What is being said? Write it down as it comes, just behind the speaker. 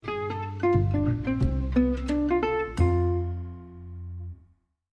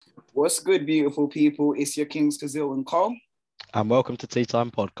What's good, beautiful people? It's your Kings Kazil and Cole. And welcome to Tea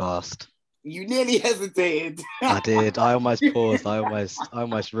Time Podcast. You nearly hesitated. I did. I almost paused. I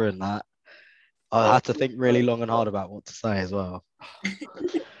almost ruined that. I had to think really long and hard about what to say as well.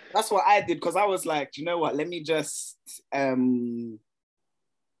 That's what I did, because I was like, you know what? Let me just think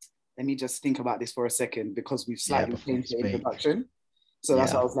about this for a second, because we've slightly changed the introduction. So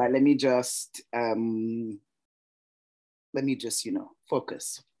that's why I was like, let me just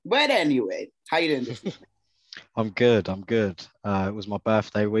focus. But anyway, how you doing this week? I'm good. It was my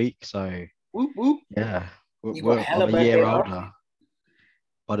birthday week, so whoop, whoop. Yeah, I'm a year older.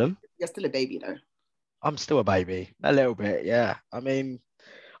 Pardon? You're still a baby though. I'm still a baby, a little bit. Yeah, I mean,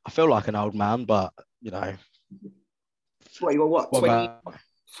 I feel like an old man, but you know. What you got?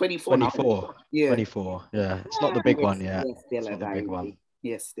 24 now? 24. Yeah. 24. Yeah, it's not the big one yet. It's not the big one.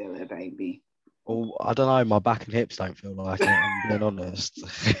 Yes, still a baby. Well, I don't know. My back and hips don't feel like it. I'm being honest.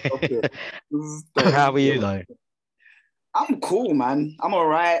 Okay. How are you though? I'm cool, man. I'm all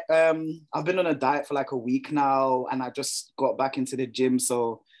right. I've been on a diet for like a week now, and I just got back into the gym,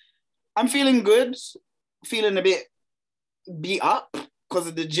 so I'm feeling good. Feeling a bit beat up because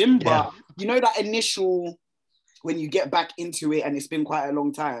of the gym, but you know that initial when you get back into it, and it's been quite a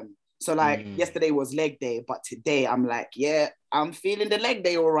long time. So like yesterday was leg day, but today I'm like, yeah, I'm feeling the leg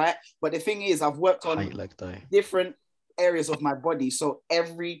day all right. But the thing is, I've worked on leg day. Different areas of my body. So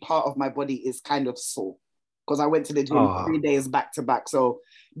every part of my body is kind of sore because I went to the gym 3 days back to back. So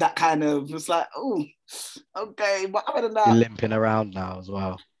that kind of was like, oh, okay. But other than that, you're limping around now as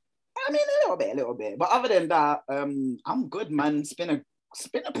well. I mean, a little bit. But other than that, I'm good, man. It's been a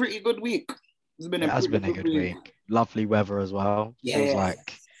pretty good week. It has been a good week. Lovely weather as well. Yeah. Feels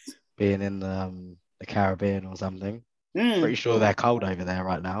like being in the Caribbean or something. Pretty sure they're cold over there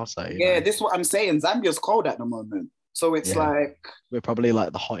right now. So this is what I'm saying. Zambia's cold at the moment. So it's like we're probably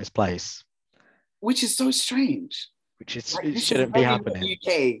like the hottest place. Which is so strange. Which is like, it shouldn't be happening.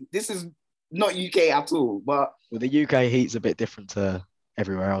 UK. This is not UK at all. But the UK heat's a bit different to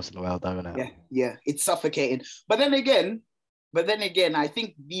everywhere else in the world, though, isn't it? Yeah. It's suffocating. But then again, I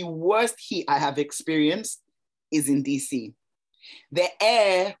think the worst heat I have experienced is in DC. The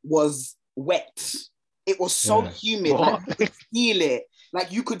air was wet. It was so humid. Like, you could feel it.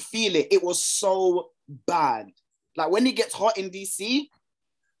 You could feel it. It was so bad. Like when it gets hot in DC,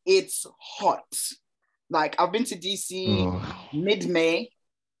 it's hot. Like I've been to DC mid-May,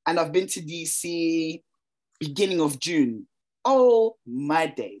 and I've been to DC beginning of June. Oh my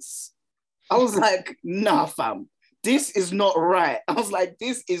days. I was like, nah, fam. This is not right. I was like,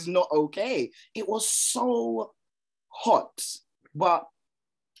 this is not okay. It was so hot. But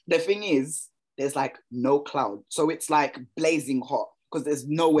the thing is, there's like no cloud. So it's like blazing hot because there's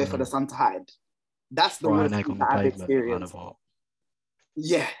nowhere for the sun to hide. That's the worst thing that I've experienced.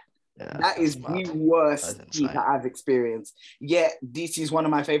 Yeah, that is the worst thing that I've experienced. Yeah, DC is one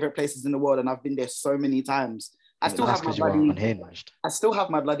of my favorite places in the world, and I've been there so many times. I still have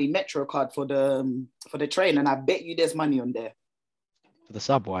my bloody Metro card for the train, and I bet you there's money on there. For the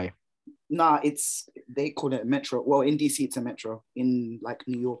subway? Nah, they call it a Metro. Well, in DC it's a Metro. In like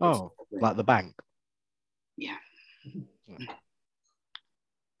New York. Oh, like the bank? Yeah.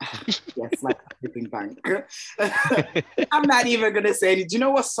 Yes, like a flipping bank. I'm not even gonna say it. Do you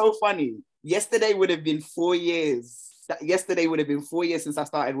know what's so funny? Yesterday would have been 4 years. Yesterday would have been 4 years since I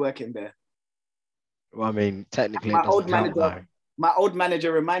started working there. Well, I mean, technically, my old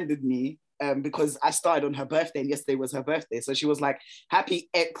manager reminded me because I started on her birthday, and yesterday was her birthday. So she was like, "Happy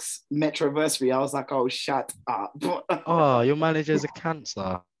X Metroversary." I was like, "Oh, shut up." Oh, your manager's a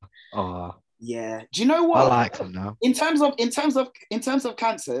Cancer. Oh. Yeah. Do you know what? I like them now. In terms of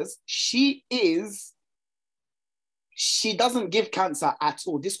cancers, she doesn't give cancer at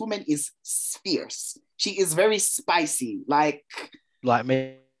all. This woman is fierce. She is very spicy. Like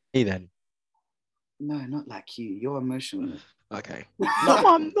me then. No, not like you. You're emotional. Okay. No,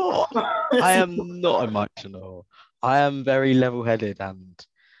 I'm not. I am not emotional. I am very level-headed and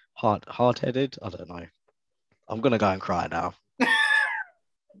hard-headed. I don't know. I'm gonna go and cry now.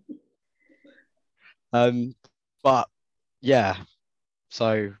 But yeah.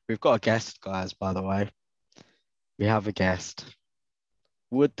 So we've got a guest, guys. By the way, we have a guest.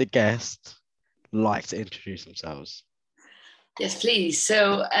 Would the guest like to introduce themselves? Yes, please.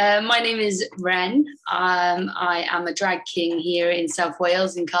 So my name is Ren. I am a drag king here in South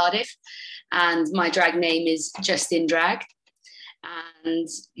Wales, in Cardiff, and my drag name is Justin Drag. And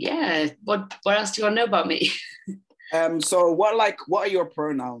yeah, what else do you want to know about me? So what are your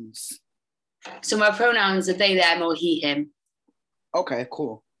pronouns? So my pronouns are they, them, or he, him. Okay,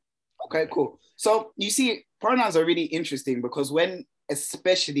 cool. So you see, pronouns are really interesting because when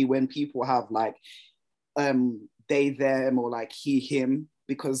especially when people have like they, them, or like he, him,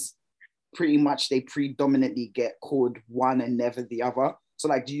 because pretty much they predominantly get called one and never the other. So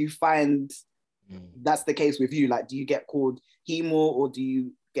like, do you find that's the case with you? Like, do you get called he more, or do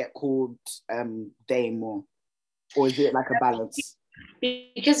you get called they more? Or is it like a balance?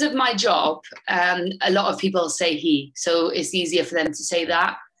 Because of my job, a lot of people say he, so it's easier for them to say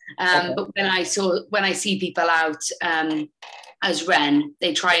that. Okay. But when I see people out as Ren,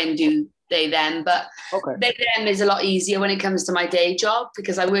 they try and do they, them. But Okay. they, them is a lot easier when it comes to my day job,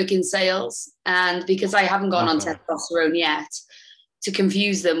 because I work in sales, and because I haven't gone on testosterone yet, to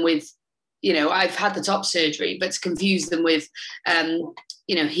confuse them with, you know, I've had the top surgery, but to confuse them with,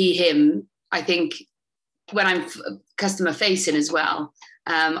 you know, he, him, I think when I'm customer facing as well,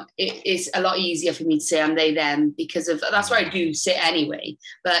 it's a lot easier for me to say I'm they, them, because of that's where I do sit anyway.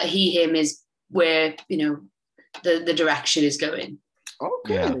 But he, him is where, you know, the direction is going.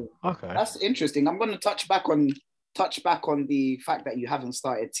 Okay. Yeah. Okay. That's interesting. I'm going to touch back on the fact that you haven't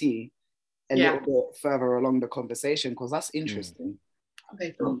started tea a little bit further along the conversation, because that's interesting.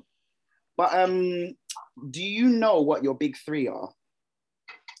 Okay, cool. But do you know what your big three are?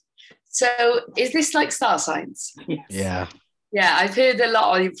 So is this like star signs? Yes. Yeah. Yeah, I've heard a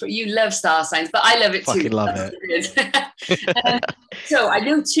lot on you love star signs, but I love it too. Fucking love it. So I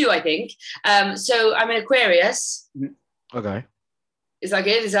know two, I think. So I'm an Aquarius. Okay. Is that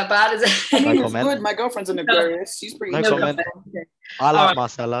good? Is that bad? Is it? I mean, No it's comment. good. My girlfriend's an Aquarius. She's pretty No good. comment. I like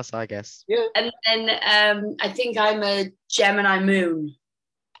Marcella, so I guess. Yeah. And then I think I'm a Gemini moon.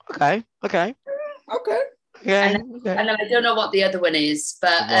 Okay. Okay. Okay. Okay. And then I don't know what the other one is,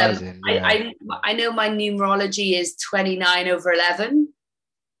 but Rising, yeah. I know my numerology is 29/11.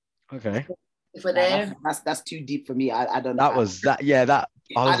 Okay. If we're there. That's too deep for me. I don't know. That was that. Yeah. That.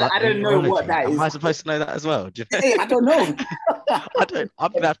 I don't know what that is. Am I supposed to know that as well? Do you know? Hey, I don't know. I don't.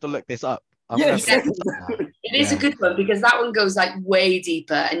 I'm gonna have to look this up. Yes. It is a good one, because that one goes like way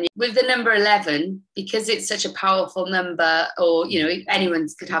deeper. And with the number 11, because it's such a powerful number, or, you know, anyone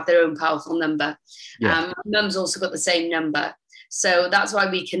could have their own powerful number. Yeah. Mum's also got the same number. So that's why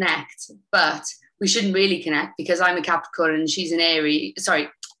we connect. But we shouldn't really connect, because I'm a Capricorn and she's an Aries. Sorry,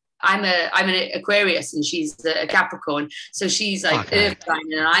 I'm an Aquarius and she's a Capricorn. So she's like earth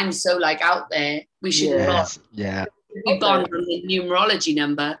sign and I'm so like out there. We shouldn't bond. Yeah. If we bond on the numerology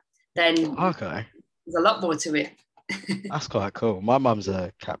number, then there's a lot more to it. That's quite cool. My mum's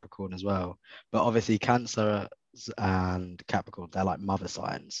a Capricorn as well, but obviously Cancer and Capricorn, they're like mother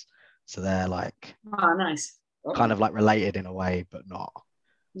signs, so they're like nice, kind of like related in a way, but not.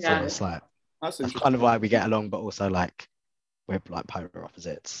 Yeah. So it's like That's kind of why we get along, but also like we're like polar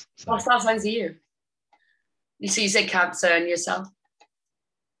opposites. So. What star signs are you? So you said Cancer and yourself?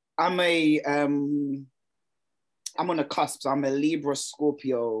 I'm on a cusp. So I'm a Libra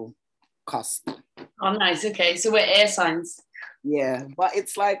Scorpio cusp. Oh, nice. Okay, so we're air signs. Yeah, but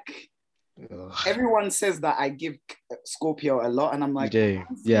it's like everyone says that I give Scorpio a lot, and I'm like, you do,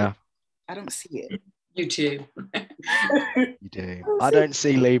 yeah. I don't see it. You too. You do. I don't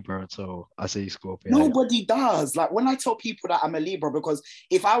see Libra at all. I see Scorpio. Nobody does. Like when I tell people that I'm a Libra, because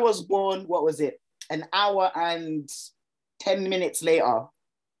if I was born, what was it, an hour and 10 minutes later,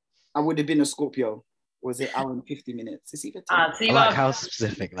 I would have been a Scorpio. Or was it hour and 50 minutes? It's either 10. I like how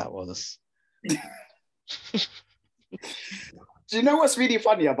specific that was. Do you know what's really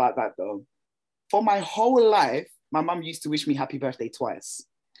funny about that though? For my whole life, my mum used to wish me happy birthday twice.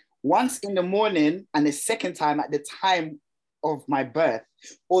 Once in the morning and the second time at the time of my birth,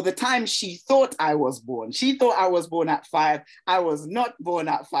 or the time she thought I was born. She thought I was born at 5. I was not born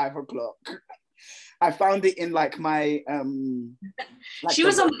at 5 o'clock. I found it in like my like she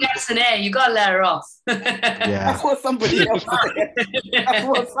was on gas and air. You gotta let her off. Yeah. That's what somebody else said. That's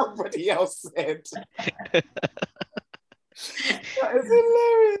what somebody else said. That is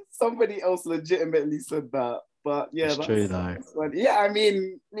hilarious. Somebody else legitimately said that. But yeah, it's true though. That's funny. Yeah, I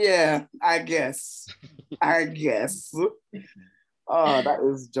mean, yeah, I guess. Oh, that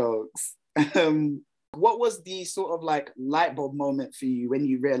is jokes. What was the sort of like light bulb moment for you when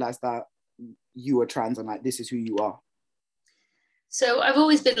you realized that you were trans and like this is who you are? So I've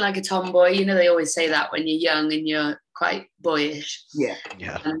always been like a tomboy. You know, they always say that when you're young and you're quite boyish. Yeah.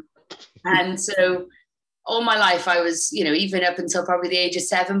 And so all my life I was, you know, even up until probably the age of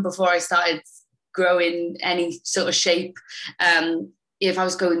 7, before I started growing any sort of shape. If I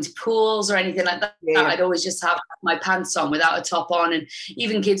was going to pools or anything like that, I'd always just have my pants on without a top on. And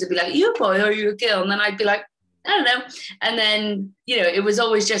even kids would be like, you a boy or are you a girl? And then I'd be like, I don't know. And then, you know, it was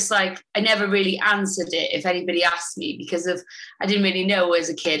always just like, I never really answered it if anybody asked me, because I didn't really know as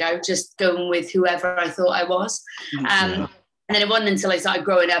a kid. I was just going with whoever I thought I was. And then it wasn't until I started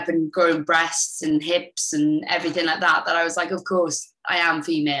growing up and growing breasts and hips and everything like that I was like, of course, I am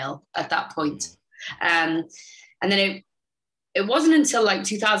female at that point. And then it wasn't until like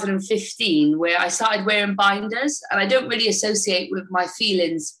 2015 where I started wearing binders, and I don't really associate with my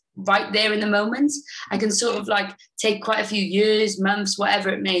feelings right there in the moment. I can sort of like take quite a few years, months, whatever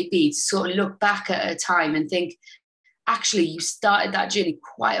it may be, to sort of look back at a time and think, actually, you started that journey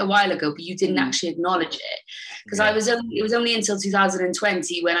quite a while ago, but you didn't actually acknowledge it. Because it was only until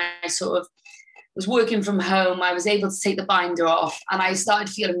 2020 when I sort of was working from home, I was able to take the binder off, and I started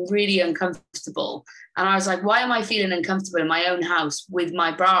feeling really uncomfortable. And I was like, why am I feeling uncomfortable in my own house with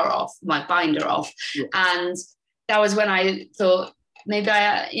my bra off, my binder off? Yeah. And that was when I thought, maybe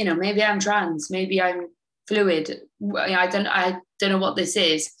I'm trans, maybe I'm fluid. I don't know what this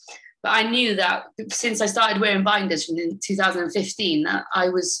is. But I knew that since I started wearing binders in 2015, that I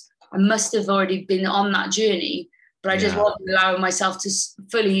must have already been on that journey, but I just wasn't allowing myself to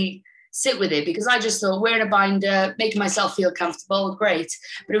fully sit with it, because I just thought wearing a binder, making myself feel comfortable, great.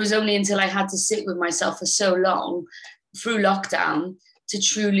 But it was only until I had to sit with myself for so long through lockdown to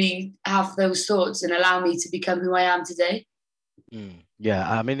truly have those thoughts and allow me to become who I am today. Yeah,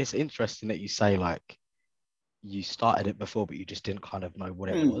 I mean, it's interesting that you say like you started it before, but you just didn't kind of know what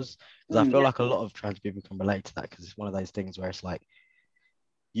it was. Because I feel like a lot of trans people can relate to that, because it's one of those things where it's like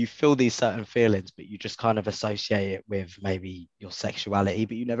you feel these certain feelings, but you just kind of associate it with maybe your sexuality,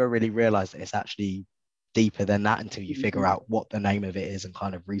 but you never really realize that it's actually deeper than that until you figure out what the name of it is and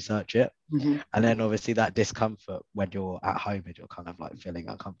kind of research it. And then obviously that discomfort when you're at home and you're kind of like feeling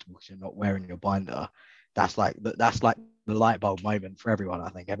uncomfortable because you're not wearing your binder, that's like the light bulb moment for everyone.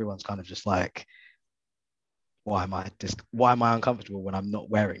 I think everyone's kind of just like, why am I uncomfortable when I'm not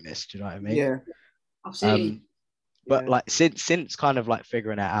wearing this? Do you know what I mean? Yeah, absolutely. But like since kind of like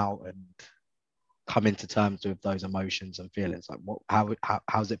figuring it out and coming to terms with those emotions and feelings, like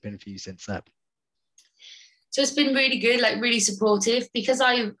how's it been for you since then? So it's been really good, like really supportive, because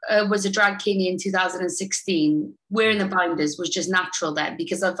I was a drag king in 2016. Wearing the binders was just natural then,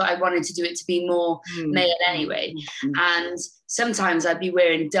 because I thought I wanted to do it to be more male anyway. And sometimes I'd be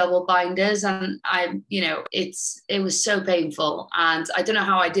wearing double binders, and it was so painful. And I don't know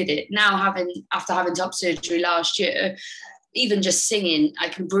how I did it. Now, after having top surgery last year, even just singing, I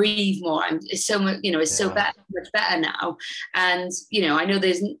can breathe more. It's so much, much better now. And, I know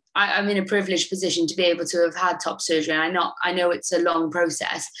I'm in a privileged position to be able to have had top surgery. And I know it's a long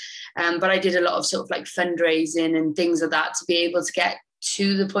process, but I did a lot of sort of like fundraising and things like that to be able to get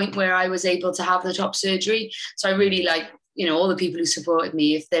to the point where I was able to have the top surgery. So I really all the people who supported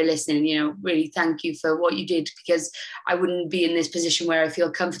me, if they're listening, really thank you for what you did, because I wouldn't be in this position where I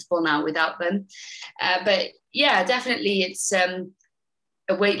feel comfortable now without them. But yeah, definitely it's a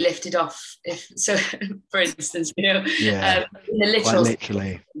weight lifted off. For instance, in the literal,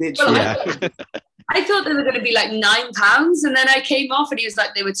 literally. Well, I thought they were going to be like £9, and then I came off and he was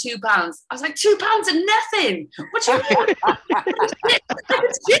like, they were £2. I was like, £2 and nothing. What do you mean?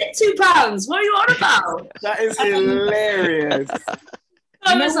 Shit, £2. What are you on about? That is hilarious.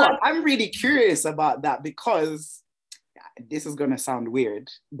 You know what? I'm really curious about that, because this is going to sound weird,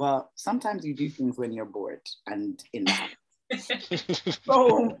 but sometimes you do things when you're bored and in the house.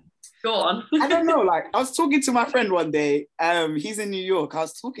 So go on. I don't know. Like, I was talking to my friend one day. He's in New York. I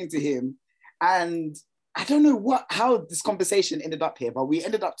was talking to him, and I don't know how this conversation ended up here, but we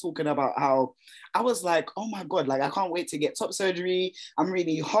ended up talking about how I was like, oh my God, like, I can't wait to get top surgery. I'm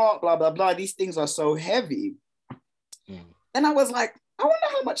really hot, blah, blah, blah. These things are so heavy. And I was like, I wonder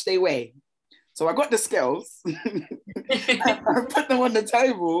how much they weigh. So I got the scales, I put them on the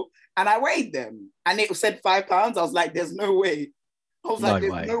table, and I weighed them. And it said £5. I was like, there's no way.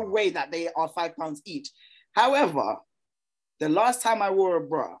 There's no way that they are £5 each. However, the last time I wore a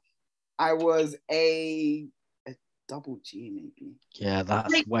bra, I was a double G, maybe. Yeah,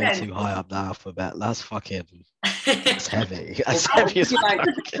 that's way too high up the alphabet. That's that's heavy. That's heavy as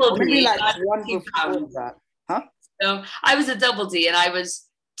maybe like one before that. Huh? So I was a double D and I was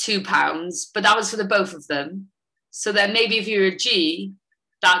 £2, but that was for the both of them. So then maybe if you're a G,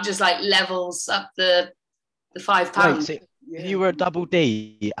 that just like levels up the £5. Wait, so you were a double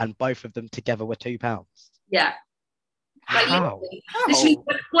D and both of them together were £2? Yeah. Like, how? Literally,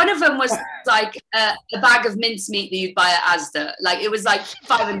 one of them was like a bag of mincemeat that you'd buy at Asda. Like, it was like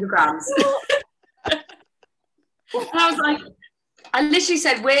 500 grams. And I was like, I literally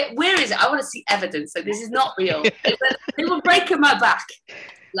said, where is it? I want to see evidence. Like, this is not real. They were breaking my back.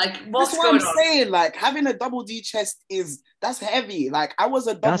 Like, what's going on? That's what I'm saying. Like, having a double D chest that's heavy. Like, I was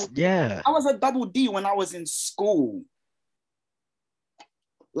a double D when I was in school.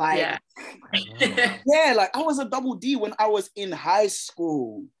 Like, Yeah. yeah, like I was a double D when I was in high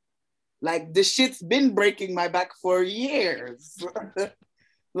school. Like the shit's been breaking my back for years.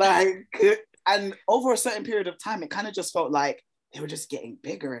 Like, and over a certain period of time, it kind of just felt like they were just getting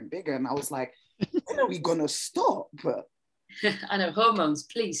bigger and bigger. And I was like, when are we gonna stop? I know, hormones,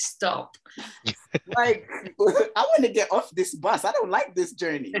 please stop. Like, I want to get off this bus. I don't like this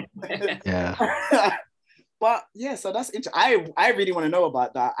journey. Yeah. But yeah, so that's interesting. I really want to know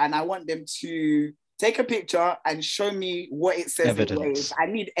about that. And I want them to take a picture and show me what it says it weighs. I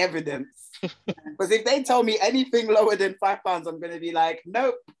need evidence. Because if they tell me anything lower than 5 pounds, I'm going to be like,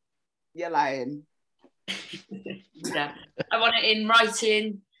 nope, you're lying. Yeah. I want it in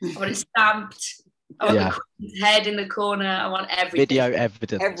writing. I want it stamped. I want the head in the corner. I want everything. Video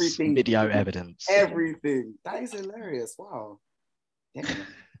evidence. Everything. Video evidence. Everything. That is hilarious. Wow. Yeah.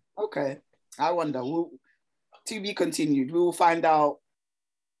 Okay. I wonder. To be continued. We will find out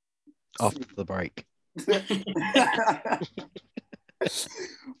after the break.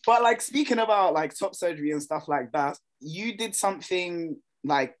 But like speaking about like top surgery and stuff like that, you did something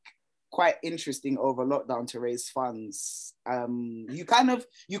like quite interesting over lockdown to raise funds. You kind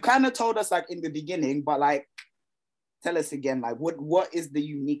of told us like in the beginning, but like tell us again, like what is the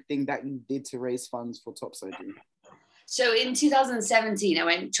unique thing that you did to raise funds for top surgery? So in 2017, I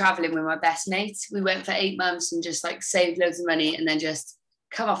went traveling with my best mate. We went for 8 months and just like saved loads of money and then just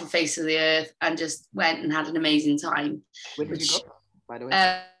come off the face of the earth and just went and had an amazing time. Where did you go, by the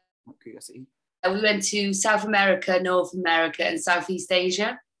way? Curiosity. We went to South America, North America, and Southeast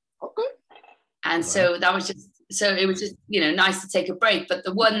Asia. Okay. And so that was just, so it was just, nice to take a break. But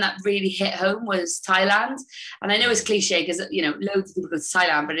the one that really hit home was Thailand. And I know it's cliche because, loads of people go to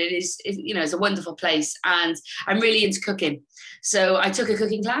Thailand, but it's a wonderful place. And I'm really into cooking. So I took a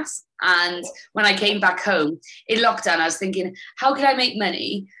cooking class. And when I came back home in lockdown, I was thinking, how could I make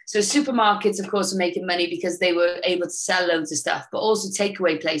money? So supermarkets, of course, were making money because they were able to sell loads of stuff, but also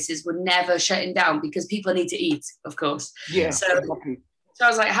takeaway places were never shutting down because people need to eat, of course. Yeah. So I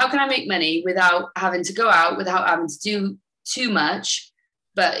was like, how can I make money without having to go out, without having to do too much?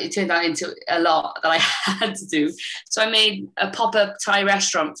 But it turned out into a lot that I had to do. So I made a pop-up Thai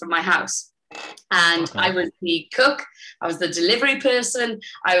restaurant from my house. And I was the cook, I was the delivery person,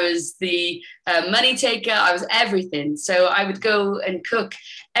 I was the money taker, I was everything. So I would go and cook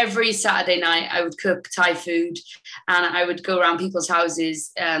every Saturday night. I would cook Thai food and I would go around people's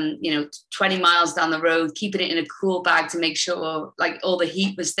houses, 20 miles down the road, keeping it in a cool bag to make sure like all the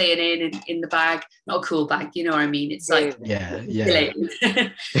heat was staying in the bag. Not a cool bag, you know what I mean? It's like, yeah.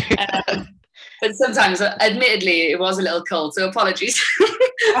 But sometimes, admittedly, it was a little cold, so apologies.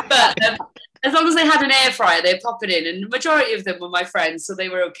 But as long as they had an air fryer, they'd pop it in, and the majority of them were my friends, so they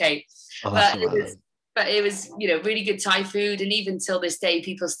were okay. But it was, really good Thai food, and even till this day,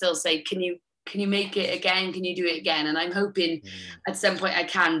 people still say, "Can you make it again? Can you do it again?" And I'm hoping at some point I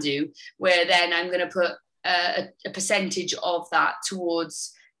can do, where then I'm going to put a percentage of that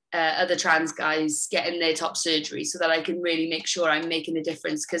towards other trans guys getting their top surgery so that I can really make sure I'm making a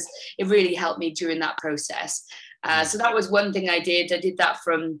difference, because it really helped me during that process. So that was one thing I did. I did that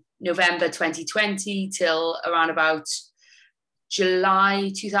from November 2020 till around about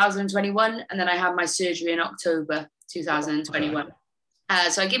July 2021. And then I had my surgery in October 2021.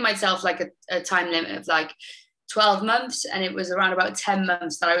 So I give myself like a time limit of like 12 months. And it was around about 10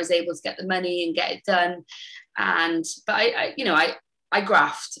 months that I was able to get the money and get it done. But I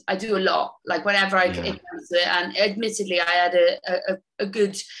graft. I do a lot, like whenever I can. And admittedly, I had a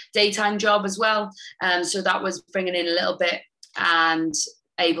good daytime job as well. So that was bringing in a little bit and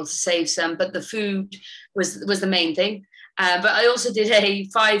able to save some. But the food was the main thing. But I also did a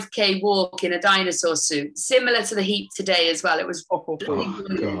 5K walk in a dinosaur suit, similar to the heat today as well. It was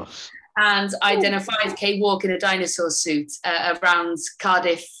and I did a 5K walk in a dinosaur suit around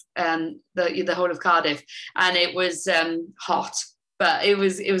Cardiff, the whole of Cardiff. And it was hot. But it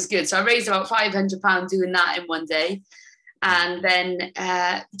was good. So I raised about £500 doing that in one day. And then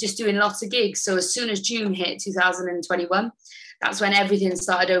just doing lots of gigs. So as soon as June hit 2021, that's when everything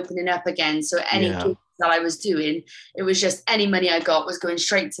started opening up again. So any gigs that I was doing, it was just any money I got was going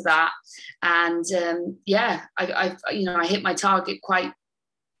straight to that. And I hit my target quite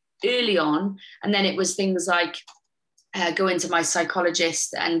early on. And then it was things like going to my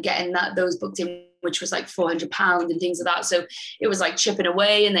psychologist and getting those booked in, which was like £400 and things like that. So it was like chipping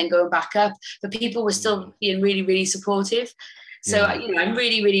away and then going back up. But people were still being really, really supportive. So, I'm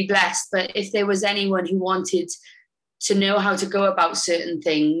really, really blessed. But if there was anyone who wanted to know how to go about certain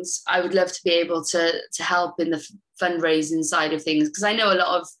things, I would love to be able to help in the fundraising side of things. Because I know a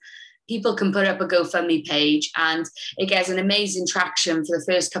lot of people can put up a GoFundMe page and it gets an amazing traction for the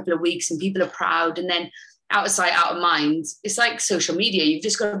first couple of weeks and people are proud, and then out of sight, out of mind. It's like social media. You've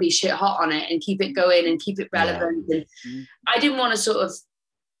just got to be shit hot on it and keep it going and keep it relevant. And I didn't want to sort of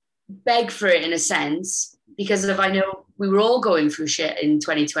beg for it in a sense, because I know we were all going through shit in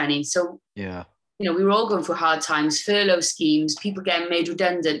 2020. So, yeah, you know, we were all going through hard times, furlough schemes, people getting made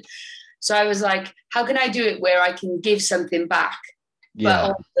redundant. So I was like, how can I do it where I can give something back, but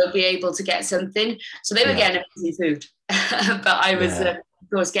also be able to get something? So they were getting amazing food, but I was, of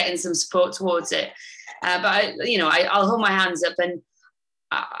course, getting some support towards it. But I'll hold my hands up, and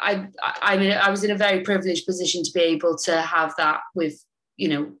I was in a very privileged position to be able to have that with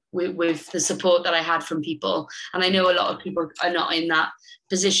the support that I had from people. And I know a lot of people are not in that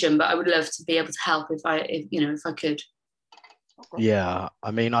position, but I would love to be able to help if I could. Yeah,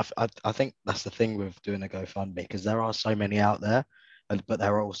 I mean, I think that's the thing with doing a GoFundMe, because there are so many out there, but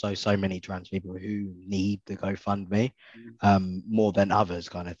there are also so many trans people who need the GoFundMe more than others,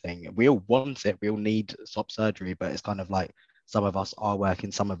 kind of thing. We all want it, we all need stop surgery, but it's kind of like some of us are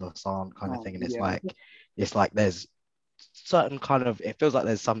working, some of us aren't, kind of thing. And it's like there's certain kind of, it feels like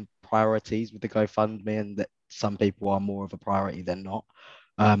there's some priorities with the GoFundMe, and that some people are more of a priority than not.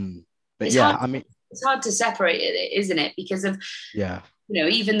 But it's yeah, hard, I mean, it's hard to separate it, isn't it? Because of, yeah,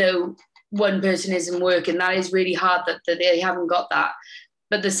 even though one person isn't working, that is really hard that they haven't got that.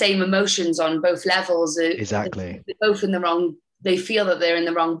 But the same emotions on both levels are exactly. they're both in the wrong, they feel that they're in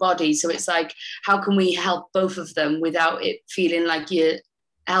the wrong body. So it's like, how can we help both of them without it feeling like you're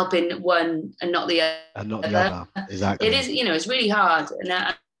helping one and not the other? And not the other. Exactly. It is, it's really hard.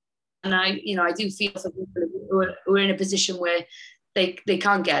 And I do feel for people who are in a position where they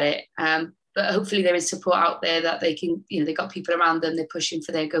can't get it. But hopefully there is support out there that they can, they got people around them, they're pushing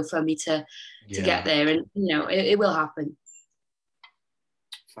for their GoFundMe to get there. And, it will happen.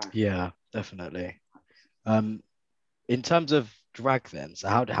 Yeah, definitely. In terms of drag then, so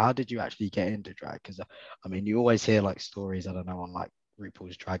how did you actually get into drag? Because I mean, you always hear like stories, I don't know, on like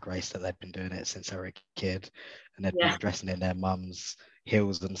RuPaul's Drag Race, that they've been doing it since they were a kid, and they've been dressing in their mum's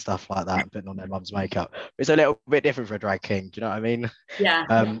heels and stuff like that, and putting on their mum's makeup. It's a little bit different for a drag king, do you know what I mean?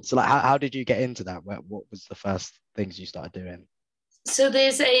 Yeah. So like, how did you get into that? What was the first things you started doing? So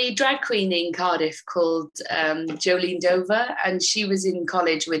there's a drag queen in Cardiff called Jolene Dover, and she was in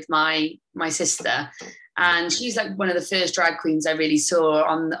college with my sister, and she's like one of the first drag queens I really saw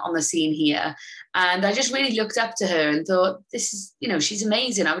on the scene here. And I just really looked up to her and thought, this is, she's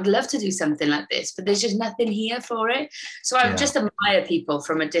amazing. I would love to do something like this, but there's just nothing here for it. So I just admire people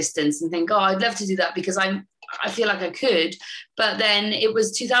from a distance and think, oh, I'd love to do that because I feel like I could. But then it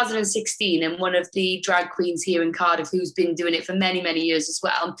was 2016, and one of the drag queens here in Cardiff, who's been doing it for many, many years as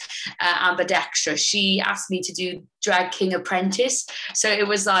well, Amber Dextra, she asked me to do Drag King Apprentice. So it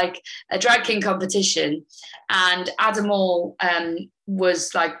was like a drag king competition, and Adam Hall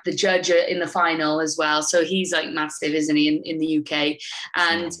was like the judge in the final as well. So he's like massive, isn't he, in the UK?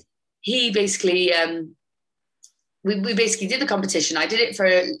 And he basically... We basically did the competition. I did it for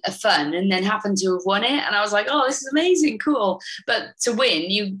a fun, and then happened to have won it. And I was like, oh, this is amazing, cool. But to win,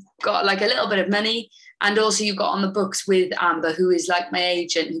 you got like a little bit of money, and also you got on the books with Amber, who is like my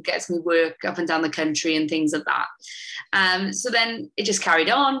agent, who gets me work up and down the country and things like that. So then it just carried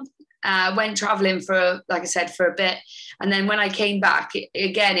on. Went traveling for, like I said, for a bit. And then when I came back,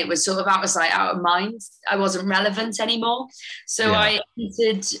 it was sort of out of sight, out of mind. I wasn't relevant anymore. So I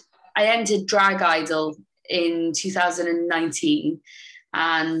entered Drag Idol in 2019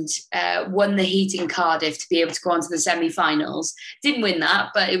 and won the heat in Cardiff to be able to go on to the semi-finals. Didn't win that,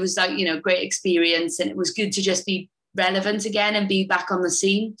 but it was like, great experience, and it was good to just be relevant again and be back on the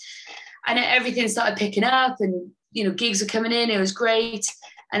scene. And everything started picking up, and gigs were coming in. It was great.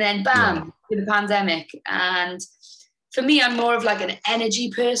 And then bam, the pandemic. And for me, I'm more of like an energy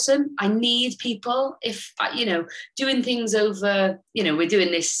person. I need people. If doing things over, we're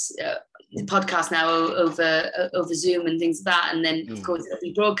doing this podcast now over Zoom and things like that, and then of course it'll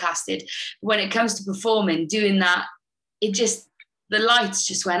be broadcasted. When it comes to performing, doing that, the lights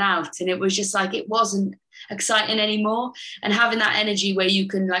just went out, and it was just like, it wasn't exciting anymore. And having that energy where you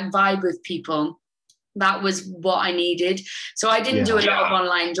can like vibe with people, that was what I needed. So I didn't do a lot of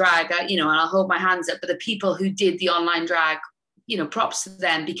online drag, and I'll hold my hands up, but the people who did the online drag, props to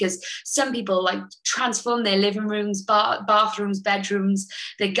them, because some people like transform their living rooms, bathrooms, bedrooms,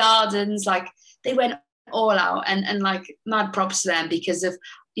 their gardens, like they went all out, and like mad props to them, because of,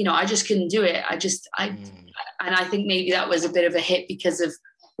 I just couldn't do it. And I think maybe that was a bit of a hit because of,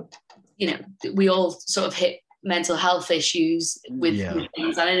 we all sort of hit mental health issues with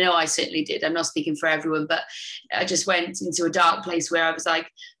things. And I know I certainly did. I'm not speaking for everyone, but I just went into a dark place where I was like,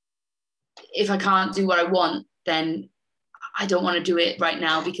 if I can't do what I want, then I don't want to do it right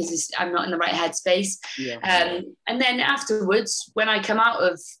now because I'm not in the right headspace. Yeah. And then afterwards, when I come out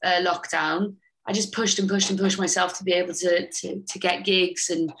of lockdown, I just pushed and pushed and pushed myself to be able to get gigs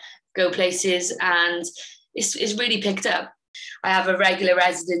and go places, and it's really picked up. I have a regular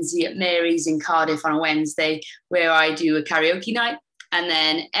residency at Mary's in Cardiff on a Wednesday where I do a karaoke night. And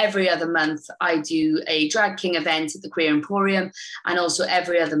then every other month, I do a Drag King event at the Queer Emporium. And also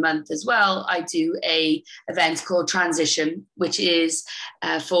every other month as well, I do a event called Transition, which is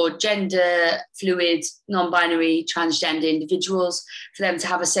for gender fluid, non-binary, transgender individuals, for them to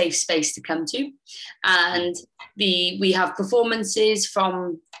have a safe space to come to. And we have performances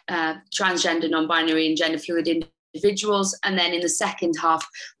from transgender, non-binary and gender fluid individuals, and then in the second half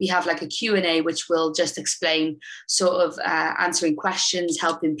we have like a Q&A which will just explain sort of answering questions,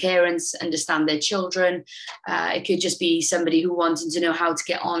 helping parents understand their children. It could just be somebody who wanted to know how to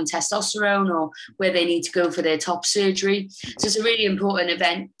get on testosterone or where they need to go for their top surgery. So it's a really important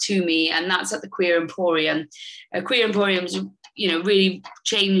event to me, and that's at the Queer Emporium. Queer Emporium's really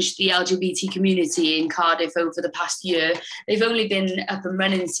changed the LGBT community in Cardiff over the past year. They've only been up and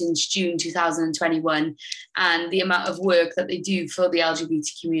running since June 2021, and the amount of work that they do for the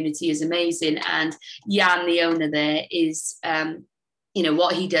LGBT community is amazing. And Jan, the owner there, is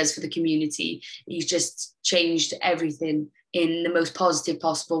what he does for the community. He's just changed everything in the most positive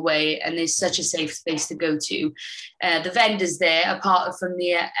possible way, and there's such a safe space to go to. The vendors there are part from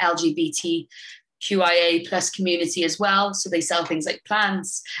the LGBTQIA plus community as well. So they sell things like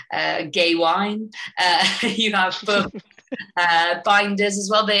plants, gay wine. You have binders as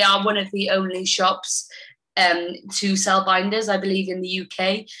well. They are one of the only shops to sell binders, I believe, in the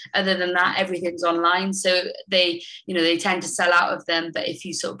UK. Other than that, everything's online. So they tend to sell out of them. But if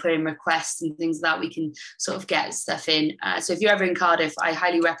you sort of put in requests and things like that, we can sort of get stuff in. So if you're ever in Cardiff, I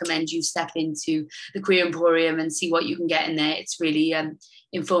highly recommend you step into the Queer Emporium and see what you can get in there. It's really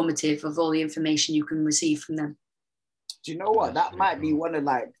informative of all the information you can receive from them. Do you know what? That might be one of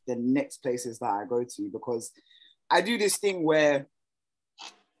like the next places that I go to, because I do this thing where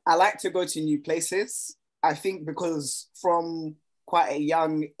I like to go to new places. I think because from quite a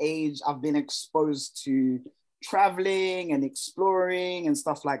young age, I've been exposed to traveling and exploring and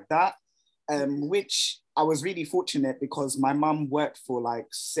stuff like that, which I was really fortunate because my mum worked for like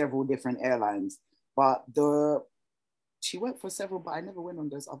several different airlines, but she worked for several, but I never went on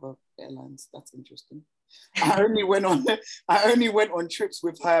those other airlines. That's interesting. I only went on trips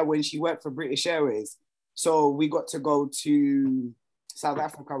with her when she worked for British Airways. So we got to go to South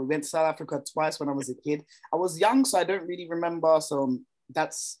Africa. We went to South Africa twice when I was a kid. I was young, so I don't really remember. So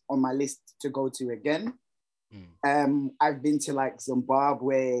that's on my list to go to again. I've been to like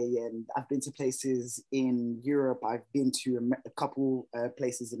Zimbabwe, and I've been to places in Europe. I've been to a couple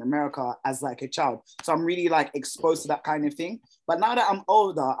places in America as like a child. So I'm really like exposed to that kind of thing. But now that I'm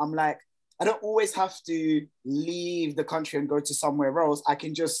older, I'm like, I don't always have to leave the country and go to somewhere else. I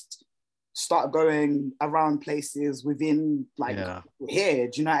can just start going around places within like here.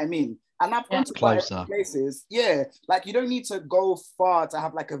 Do you know what I mean? And I've gone to quite a few places. Yeah, like you don't need to go far to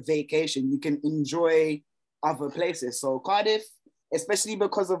have like a vacation. You can enjoy other places. So Cardiff, especially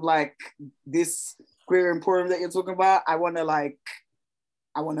because of like this Queer Emporium that you're talking about, I want to go.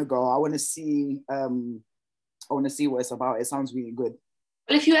 I want to see what it's about. It sounds really good.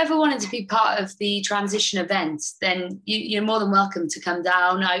 Well, if you ever wanted to be part of the transition event, then you're more than welcome to come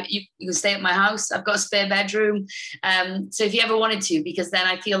down. You can stay at my house. I've got a spare bedroom. So if you ever wanted to, because then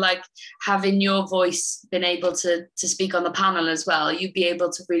I feel like having your voice, been able to speak on the panel as well, you'd be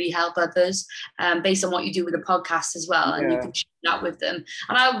able to really help others based on what you do with the podcast as well. And you can share that with them.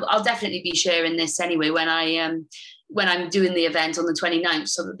 And I'll definitely be sharing this anyway when I'm doing the event on the 29th,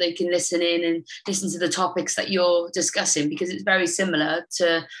 so that they can listen in and listen to the topics that you're discussing, because it's very similar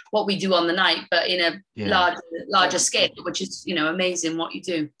to what we do on the night, but in a larger scale, which is, amazing what you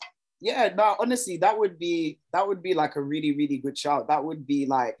do. Yeah, no, honestly, that would be like a really, really good shout. That would be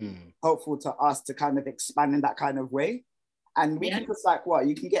like helpful to us to kind of expand in that kind of way. And we can just like,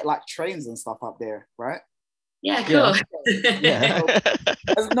 you can get like trains and stuff up there, right? Yeah, cool. Yeah.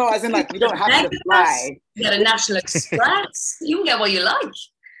 No, as in like, you don't have to fly. You get a National Express. You can get what you like.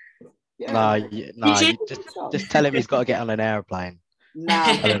 Yeah. You just tell him he's got to get on an airplane.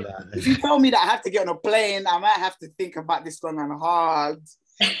 Nah, if you tell me that I have to get on a plane, I might have to think about this long and hard.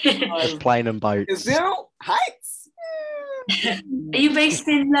 Just plane and boats. Zero heights. Are you based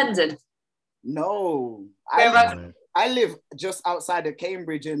in London? No. I live just outside of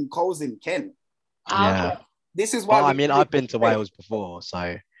Cambridge in Coleshill, Kent. Yeah. This is why. Well, I mean, I've been to Wales before, so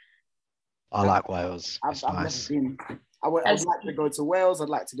I like Wales. It's nice. I'd like to go to Wales. I'd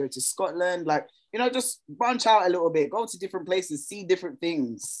like to go to Scotland. Like, you know, just branch out a little bit, go to different places, see different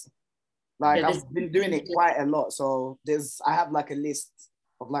things. Like, I've been doing it quite a lot. So I have like a list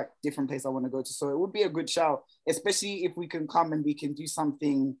of like different places I want to go to. So it would be a good shout, especially if we can come and we can do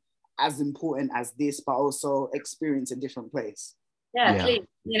something as important as this, but also experience a different place. Yeah, please.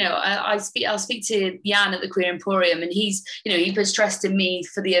 You know, I'll speak to Jan at the Queer Emporium, and he's, you know, he puts trust in me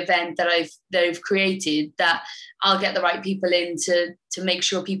for the event that I've created, that I'll get the right people in to make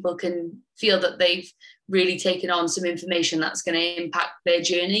sure people can feel that they've really taken on some information that's going to impact their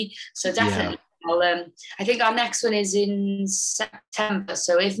journey. So definitely, I think our next one is in September.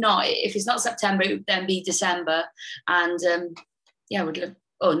 So if it's not September, it would then be December. And would love.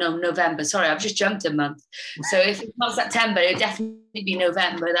 Oh no, November. Sorry, I've just jumped a month. So if it's not September, it'd definitely be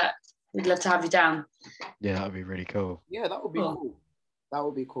November. That we'd love to have you down. Yeah, that would be really cool. Yeah, that would be cool. That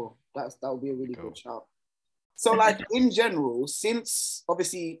would be cool. That would be a really good shout. So, like, in general, since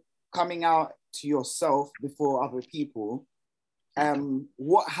obviously coming out to yourself before other people,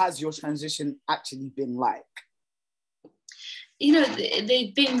 what has your transition actually been like? You know,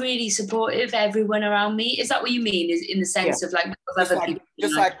 they've been really supportive, everyone around me. Is that what you mean? Is in the sense of like other people?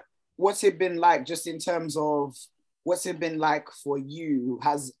 Just like, what's it been like, just in terms of what's it been like for you?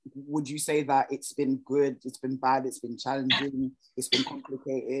 Would you say that it's been good, it's been bad, it's been challenging, it's been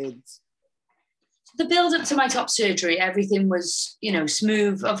complicated? The build up to my top surgery, everything was, you know,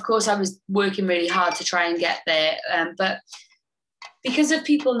 smooth. Of course, I was working really hard to try and get there. But because of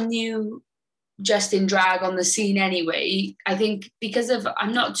people knew Just in Drag on the scene anyway, I think because of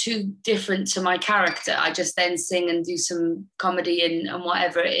I'm not too different to my character, I just then sing and do some comedy and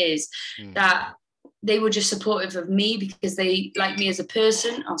whatever it is, that they were just supportive of me because they like me as a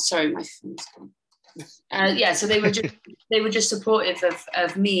person. Oh, sorry, my phone's gone. So they were just supportive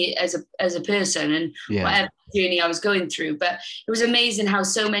of me as a person and whatever journey I was going through. But it was amazing how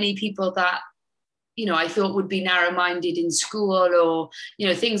so many people that, you know, I thought would be narrow-minded in school or, you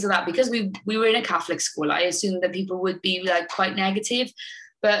know, things like that, because we were in a Catholic school. I assumed that people would be like quite negative,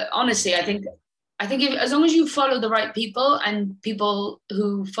 but honestly, I think as long as you follow the right people and people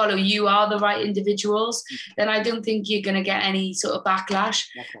who follow you are the right individuals, then I don't think you're going to get any sort of backlash.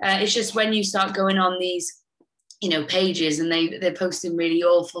 It's just when you start going on these, you know, pages and they're posting really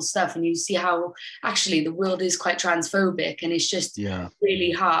awful stuff, and you see how actually the world is quite transphobic, and it's just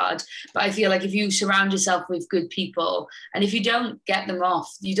really hard. But I feel like if you surround yourself with good people, and if you don't get them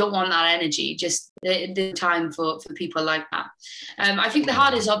off, you don't want that energy, just the time for people like that. I think the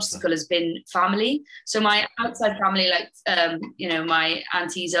hardest obstacle has been family. So my outside family, like, you know, my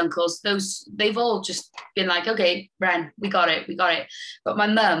aunties, uncles, they've all just been like, okay, Ren, we got it. But my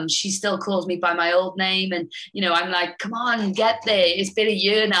mum, she still calls me by my old name, and, you know, I'm like, come on, get there. It's been a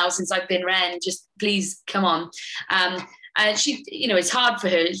year now since I've been Ren. Just please, come on. And she, you know, it's hard for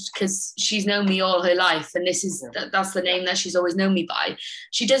her because she's known me all her life, and that's the name that she's always known me by.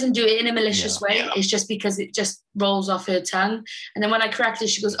 She doesn't do it in a malicious way. It's just because it just rolls off her tongue. And then when I correct her,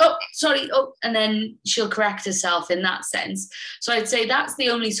 she goes, oh, sorry, oh, and then she'll correct herself in that sense. So I'd say that's the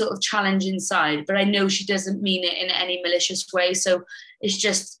only sort of challenge inside, but I know she doesn't mean it in any malicious way. So it's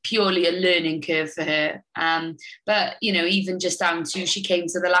just purely a learning curve for her. But, you know, even just down to, she came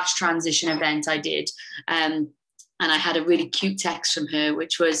to the last transition event I did, and I had a really cute text from her,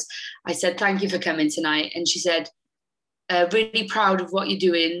 which was, I said, thank you for coming tonight. And she said, really proud of what you're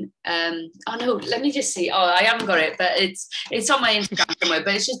doing. Oh no, let me just see. Oh, I haven't got it, but it's on my Instagram somewhere.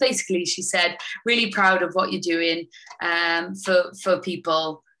 But it's just basically, she said, really proud of what you're doing for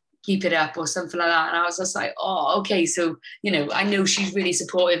people. Keep it up, or something like that. And I was just like, oh, okay. So, you know, I know she's really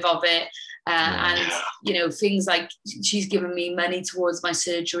supportive of it. And, you know, things like she's given me money towards my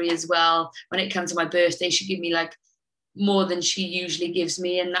surgery as well. When it comes to my birthday, she gave me like more than she usually gives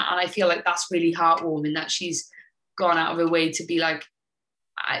me. And I feel like that's really heartwarming that she's gone out of her way to be like,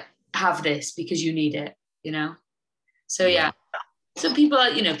 I have this because you need it, you know? So, yeah. So people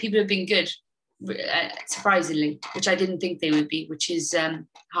have been good, surprisingly, which I didn't think they would be, which is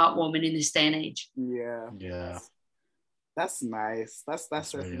heartwarming in this day and age. Yeah. That's nice.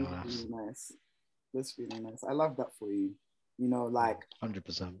 That's really nice. That's really nice. I love that for you. You know, like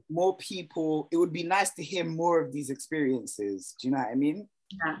 100%. More people, it would be nice to hear more of these experiences. Do you know what I mean?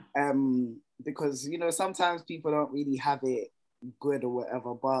 Yeah. Because, you know, sometimes people don't really have it good or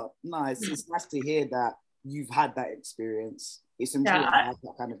whatever, but no, it's nice to hear that you've had that experience. It's important to have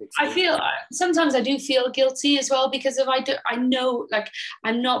that kind of experience. I feel sometimes I do feel guilty as well, because I know, like,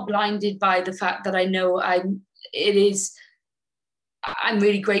 I'm not blinded by the fact that I know I'm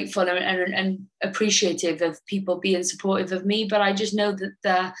really grateful and appreciative of people being supportive of me, but I just know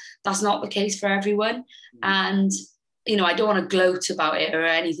that that's not the case for everyone. And you know, I don't want to gloat about it or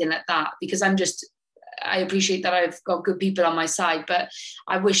anything like that, because I appreciate that I've got good people on my side, but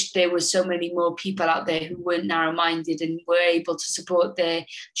I wish there were so many more people out there who weren't narrow-minded and were able to support their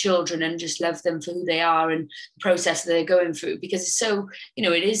children and just love them for who they are and the process that they're going through, because it's so, you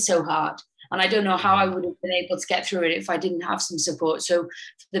know, it is so hard. And I don't know how I would have been able to get through it if I didn't have some support. So for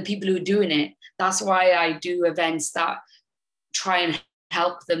the people who are doing it, that's why I do events that try and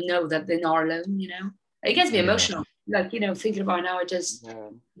help them know that they're not alone, you know. It gets me emotional. Like, you know, thinking about it now, it does.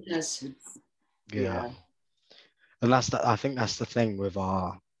 Yeah. And I think that's the thing with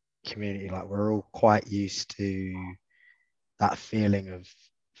our community. Like, we're all quite used to that feeling of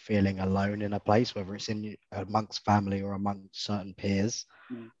feeling alone in a place, whether it's in amongst family or amongst certain peers.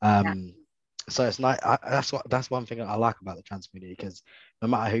 So it's not, that's one thing that I like about the trans community, because no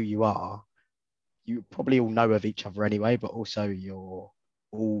matter who you are, you probably all know of each other anyway, but also you're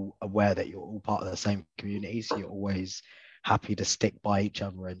all aware that you're all part of the same community. So you're always happy to stick by each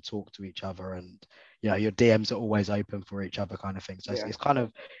other and talk to each other, and you know, your DMs are always open for each other, kind of thing. So it's kind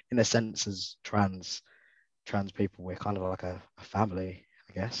of, in a sense, as trans people, we're kind of like a family,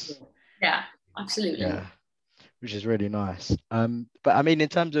 I guess. Yeah, absolutely. Yeah, which is really nice. But I mean, in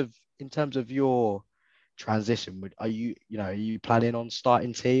terms of your transition, are you planning on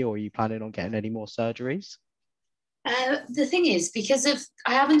starting T, or are you planning on getting any more surgeries? The thing is, because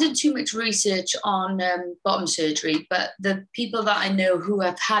I haven't done too much research on bottom surgery, but the people that I know who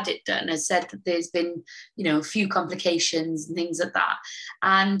have had it done have said that there's been, you know, a few complications and things like that.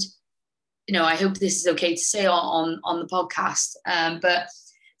 And, you know, I hope this is okay to say on the podcast, but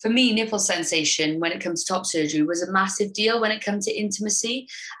for me, nipple sensation when it comes to top surgery was a massive deal when it comes to intimacy.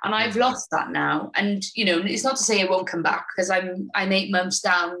 And I've lost that now. And, you know, it's not to say it won't come back, because I'm 8 months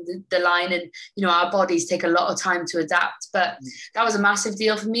down the line, and, you know, our bodies take a lot of time to adapt. But that was a massive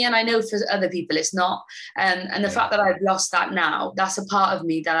deal for me. And I know for other people it's not. And the fact that I've lost that now, that's a part of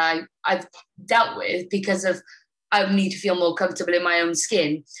me that I've dealt with, because of I need to feel more comfortable in my own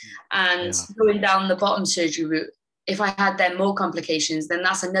skin. And going down the bottom surgery route, if I had then more complications, then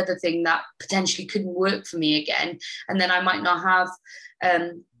that's another thing that potentially couldn't work for me again. And then I might not have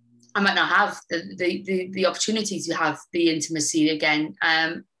the opportunity to have the intimacy again.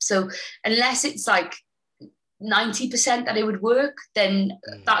 So unless it's like 90% that it would work, then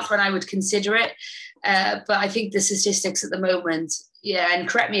that's when I would consider it. But I think the statistics at the moment, and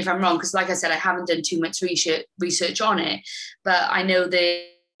correct me if I'm wrong, because like I said, I haven't done too much research on it, but I know there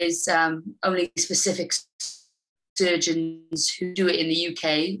is only specific surgeons who do it in the UK,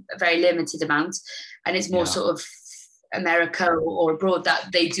 a very limited amount, and it's more sort of America or abroad that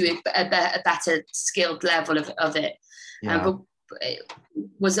they do it at a better skilled level of it. But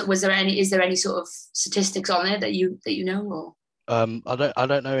is there any sort of statistics on it that you know, or? I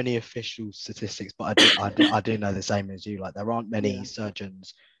don't know any official statistics, but I do know the same as you. Like, there aren't many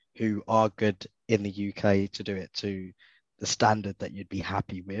surgeons who are good in the UK to do it to the standard that you'd be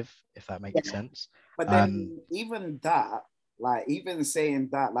happy with, if that makes sense. But then even that, like, even saying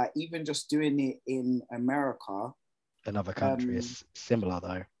that, like, even just doing it in America, another country, is similar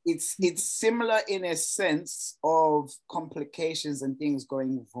though. It's similar in a sense of complications and things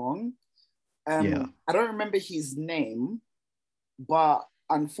going wrong. I don't remember his name, but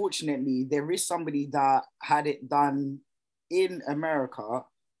unfortunately there is somebody that had it done in America,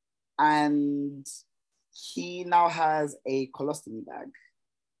 and he now has a colostomy bag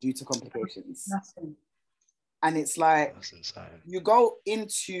due to complications. And it's like, you go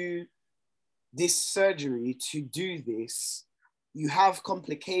into this surgery to do this, you have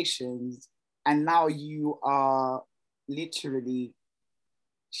complications, and now you are literally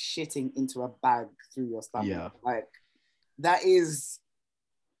shitting into a bag through your stomach. Like, that is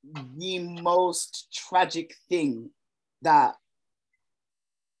the most tragic thing that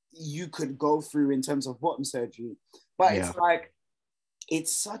you could go through in terms of bottom surgery. But it's like,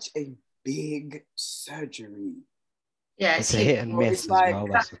 it's such a big surgery. Yeah, it's a hit and miss as well.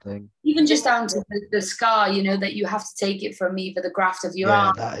 That's the thing. Even just down to the scar, you know, that you have to take it from either the graft of your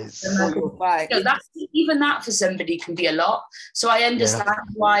arm. That is. That's, even that for somebody can be a lot. So I understand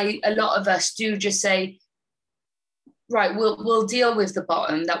why a lot of us do just say, right, we'll deal with the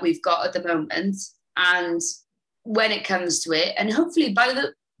bottom that we've got at the moment, and when it comes to it, and hopefully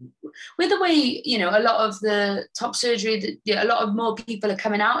with the way, you know, a lot of the top surgery, a lot of more people are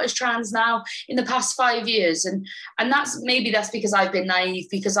coming out as trans now in the past 5 years, and that's because I've been naive,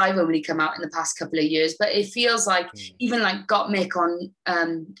 because I've only come out in the past couple of years. But it feels like even like Got Mick on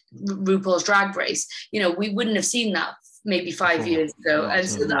RuPaul's Drag Race, you know, we wouldn't have seen that maybe 5 years ago. Not And at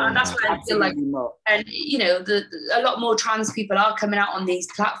so all, that's yeah. why I feel like, Absolutely not. and a lot more trans people are coming out on these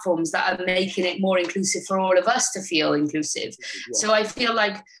platforms that are making it more inclusive for all of us to feel inclusive. Yeah. So I feel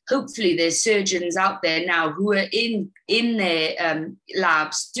like hopefully there's surgeons out there now who are in their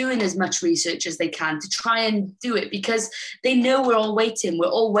labs doing as much research as they can to try and do it, because they know we're all waiting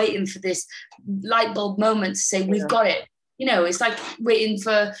for this light bulb moment to say we've got it. It's like waiting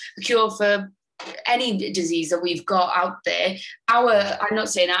for a cure for any disease that we've got out there. I'm not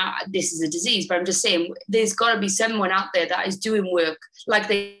saying this is a disease, but I'm just saying there's got to be someone out there that is doing work like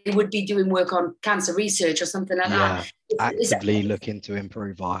they would be doing work on cancer research or something like that. Actively looking to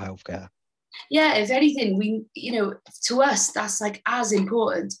improve our healthcare. Yeah, if anything, we, to us, that's like as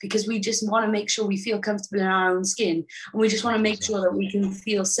important, because we just want to make sure we feel comfortable in our own skin, and we just want to make sure that we can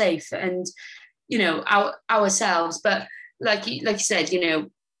feel safe and, ourselves. But like you said, it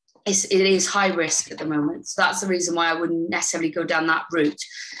is high risk at the moment. So that's the reason why I wouldn't necessarily go down that route.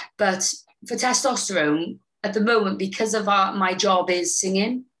 But for testosterone, at the moment, because of my job is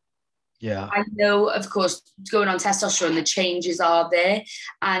singing, I know, of course, going on testosterone, the changes are there.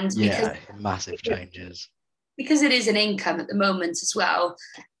 And massive changes. Because it is an income at the moment as well,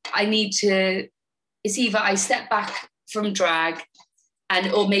 it's either I step back from drag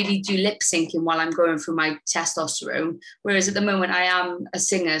or maybe do lip syncing while I'm going through my testosterone. Whereas at the moment I am a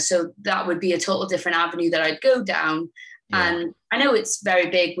singer, so that would be a total different avenue that I'd go down. Yeah. And I know it's very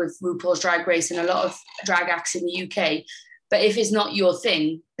big with RuPaul's Drag Race and a lot of drag acts in the UK, but if it's not your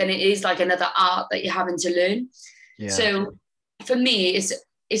thing, then it is like another art that you're having to learn. Yeah. So for me,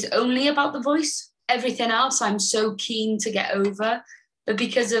 it's only about the voice. Everything else I'm so keen to get over, but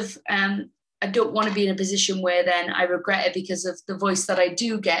because of I don't want to be in a position where then I regret it because of the voice that I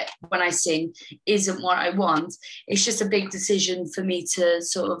do get when I sing isn't what I want. It's just a big decision for me to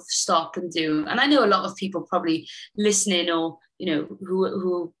sort of stop and do. And I know a lot of people probably listening, or,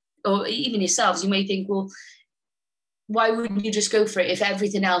 who or even yourselves, you may think, well, why wouldn't you just go for it if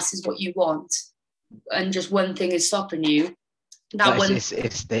everything else is what you want and just one thing is stopping you?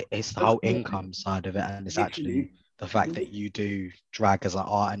 It's the whole income side of it, and it's actually the fact that you do drag as an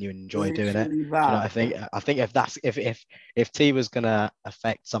art and you enjoy doing it. I think if tea was gonna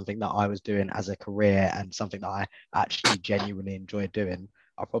affect something that I was doing as a career and something that I actually genuinely enjoy doing,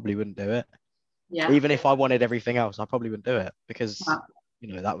 I probably wouldn't do it. Yeah. Even if I wanted everything else, I probably wouldn't do it, because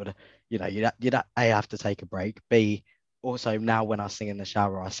that would you'd A, have to take a break. B, also now when I sing in the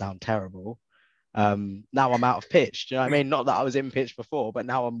shower I sound terrible. Now I'm out of pitch. Do you know what I mean? Not that I was in pitch before, but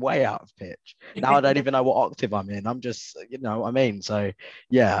now I'm way out of pitch. Now I don't even know what octave I'm in. I'm just, what I mean? So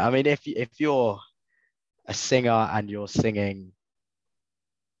yeah, I mean, if you're a singer and you're singing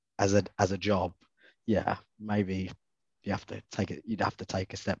as a job, yeah, maybe you'd have to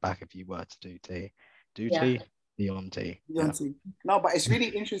take a step back if you were to do tea. Beyond tea. No, but it's really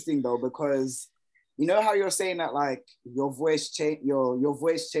interesting though, because you know how you're saying that like your voice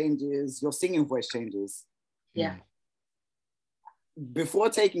changes, your singing voice changes. Yeah. Before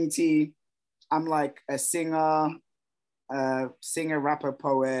taking tea, I'm like a singer, rapper,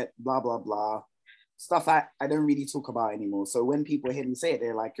 poet, blah blah blah. Stuff I don't really talk about anymore. So when people hear me say it,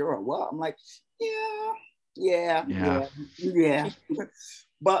 they're like, "You're a what?" I'm like, yeah.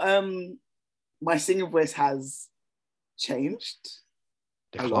 But my singing voice has changed.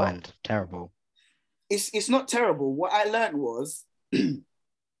 Declined. Terrible. It's not terrible. What I learned was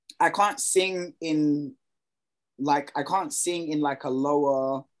I can't sing in like a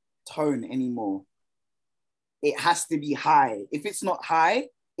lower tone anymore. It has to be high. If it's not high,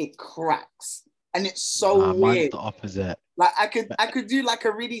 it cracks. And it's so weird. Mine's the opposite. Like I could do like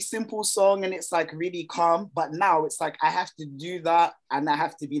a really simple song and it's like really calm, but now it's like I have to do that and I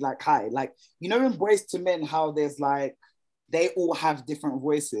have to be like high. Like, in Boyz II Men, how there's like they all have different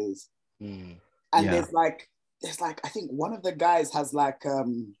voices. And there's like I think one of the guys has like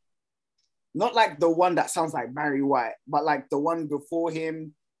not like the one that sounds like Barry White, but like the one before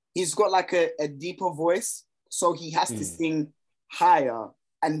him, he's got like a deeper voice, so he has to sing higher,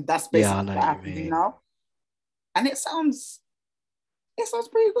 and that's basically what I have to do now. And it sounds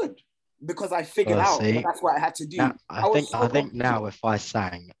pretty good because I figured out that that's what I had to do. Now, I think now if I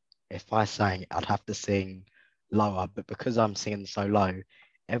sang, I'd have to sing lower, but because I'm singing so low,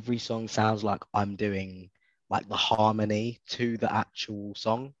 every song sounds like I'm doing like the harmony to the actual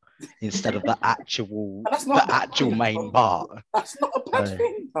song instead of the actual main part. That's not a bad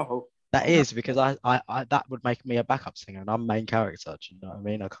thing though. That is, because I that would make me a backup singer and I'm main character. Do you know what I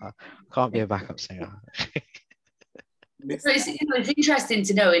mean? I can't be a backup singer. So it's interesting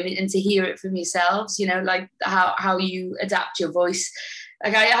to know and to hear it from yourselves, like how you adapt your voice.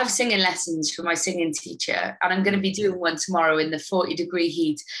 like I have singing lessons from my singing teacher, and I'm going to be doing one tomorrow in the 40-degree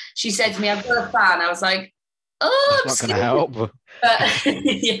heat. She said to me, I've got a fan. I was like, oh, That's not going to help. But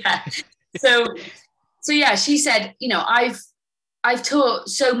yeah. So yeah, she said, you know, I've taught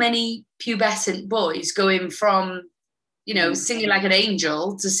so many pubescent boys going from, you know, singing like an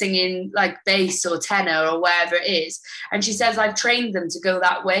angel to singing like bass or tenor or wherever it is. And she says, I've trained them to go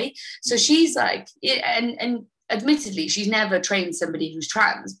that way. So she's like, and admittedly, she's never trained somebody who's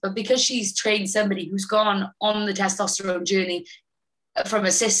trans, but because she's trained somebody who's gone on the testosterone journey from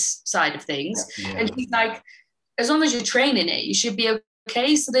a cis side of things, and she's like, as long as you're training it, you should be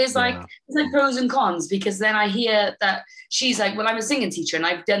okay. So there's like pros and cons, because then I hear that she's like, well, I'm a singing teacher and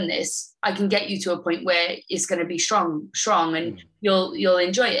I've done this. I can get you to a point where it's going to be strong, and you'll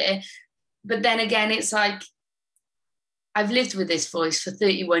enjoy it. But then again, it's like, I've lived with this voice for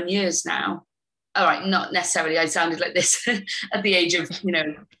 31 years now. All right, not necessarily. I sounded like this at the age of, you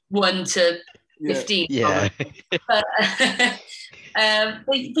know, 1 to 15. Yeah.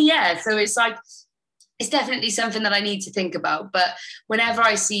 But yeah, so it's like, it's definitely something that I need to think about. But whenever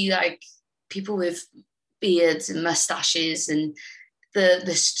I see like people with beards and mustaches and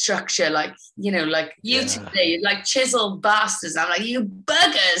the structure, like, you know, like you today, like chiseled bastards, I'm like, you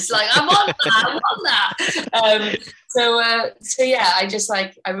buggers, like I'm on that, I'm on that. So yeah, I just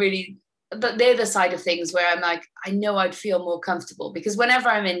like, I really, but they're the side of things where I'm like, I know I'd feel more comfortable, because whenever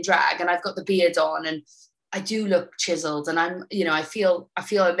I'm in drag and I've got the beard on and I do look chiseled and I'm, you know, I feel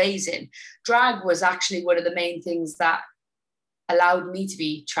amazing. Drag was actually one of the main things that allowed me to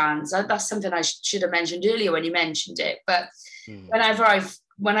be trans. That's something I should have mentioned earlier when you mentioned it. But whenever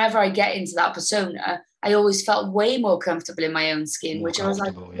I get into that persona, I always felt way more comfortable in my own skin, which I was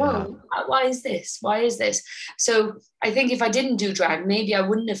like, whoa, why is this? Why is this? So I think if I didn't do drag, maybe I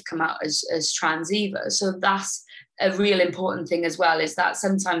wouldn't have come out as trans either. So that's a real important thing as well, is that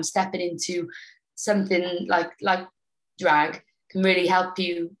sometimes stepping into something like drag can really help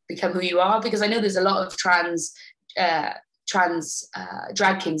you become who you are, because I know there's a lot of trans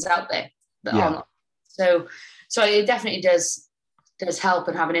drag kings out there that are not. So it definitely does help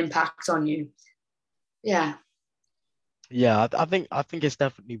and have an impact on you. Yeah, I think it's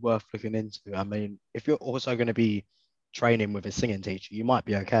definitely worth looking into. I mean, if you're also going to be training with a singing teacher, you might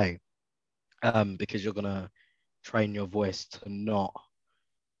be okay, because you're going to train your voice to not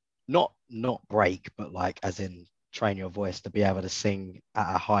break, but like as in train your voice to be able to sing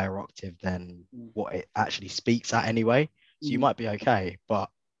at a higher octave than what it actually speaks at anyway. So you might be okay, but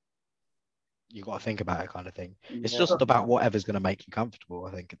you got to think about it, kind of thing. It's just about whatever's going to make you comfortable,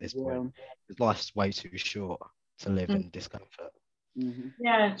 I think, at this point. Because life's way too short to live in discomfort.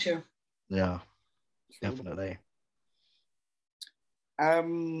 Yeah, true. Yeah, definitely.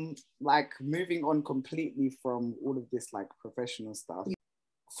 Like moving on completely from all of this like professional stuff,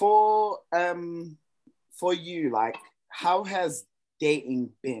 for you, like, how has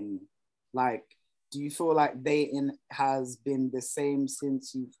dating been? Like, do you feel like dating has been the same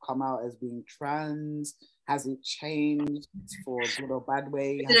since you've come out as being trans? Has it changed for a good or bad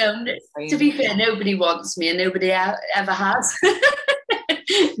way? To be fair, nobody wants me and nobody ever has.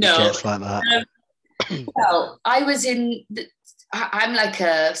 No. Just like that. Well, I'm like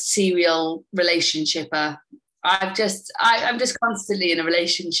a serial relationshipper. I'm just constantly in a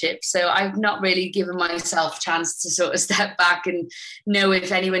relationship, so I've not really given myself a chance to sort of step back and know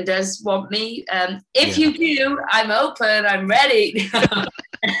if anyone does want me. If you do, I'm open, I'm ready.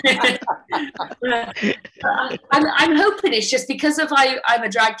 I'm hoping it's just because of I'm a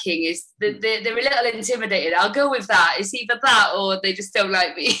drag king, is they're a little intimidated. I'll go with that. It's either that or they just don't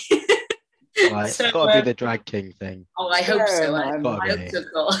like me. Right, so, it's got to be the drag king thing. Oh, I hope so. I hope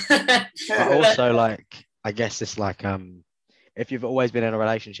so. But also, like, I guess it's like, if you've always been in a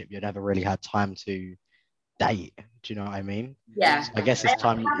relationship, you've never really had time to date. Do you know what I mean? Yeah. So I guess it's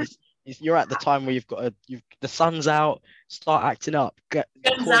time. You're at the time where the sun's out, start acting up, get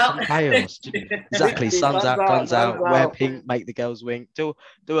some chaos. Exactly, sun's out, guns out, wear pink, make the girls wink, do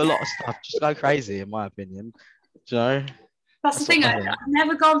a lot of stuff, just go crazy, in my opinion. Do you know? That's the thing. I've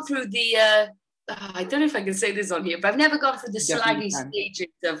never gone through the. I don't know if I can say this on here, but I've never gone through the slaggy stages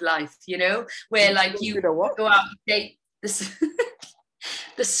of life, you know, where like you go out and date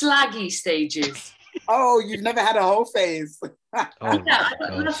the slaggy stages. Oh, you've never had a whole phase. That's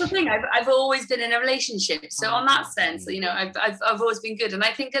the thing. I've always been in a relationship, so on that sense, you know, I've always been good. And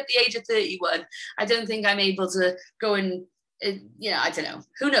I think at the age of 31, I don't think I'm able to go and, you know, I don't know.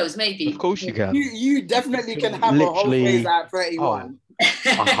 Who knows? Maybe. Of course you can. You definitely can have a whole phase at 31.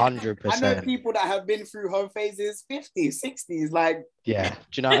 100%. I know people that have been through whole phases, 50s, 60s, like. Yeah, do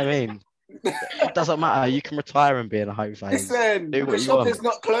you know what I mean? It doesn't matter. You can retire and be in a home phase. Listen, Do the what you shop want. is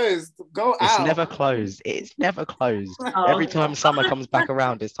not closed. Go It's out. never closed. It's never closed. Oh, Every time summer comes back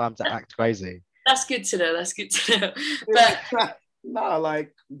around, it's time to act crazy. that's good to know. That's good to know. But No,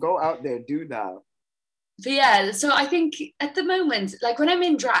 like go out there, do that. But yeah, so I think at the moment, like when I'm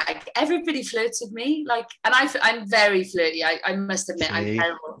in drag, everybody flirts with me. Like, and I'm very flirty. I must admit, I'm See?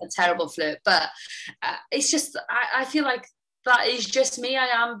 a terrible flirt. But it's just, I feel like that is just me. I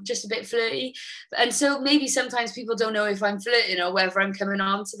am just a bit flirty. And so maybe sometimes people don't know if I'm flirting or whether I'm coming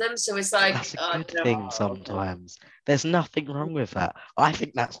on to them. So it's like, That's a oh, good no. thing sometimes. There's nothing wrong with that. I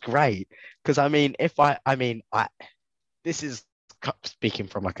think that's great. Because I mean, if I this is speaking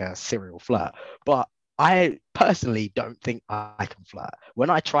from like a serial flirt, but I personally don't think I can flirt. When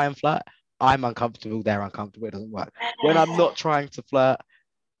I try and flirt, I'm uncomfortable, they're uncomfortable, it doesn't work. When I'm not trying to flirt,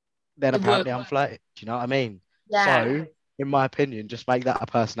 then It apparently works. I'm flirting. Do you know what I mean? Yeah. So, in my opinion, just make that a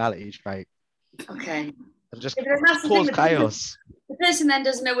personality trait Okay. and just Yeah, but that's the cause thing, chaos. the person then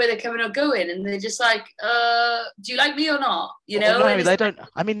doesn't know where they're coming or going, and they're just like, do you like me or not? You Oh, know? no, And it's they don't.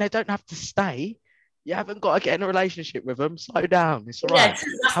 I mean, they don't have to stay. You haven't got to get in a relationship with them. Slow down. It's all yeah, right.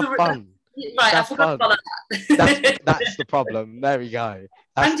 Have fun. right, I Have forgot fun. about that. That's the problem. There we go.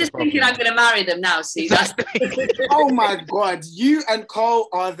 That's I'm just the thinking I'm problem. going to marry them now. See, Exactly. Oh my God, you and Cole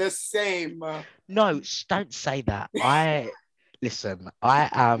are the same. No, don't say that. Listen, I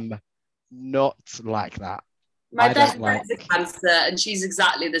am not like that. my I best don't friend's a like. Cancer, and she's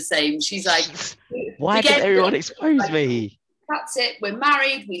exactly the same. She's like, Why we does get everyone expose like, me? that's it. We're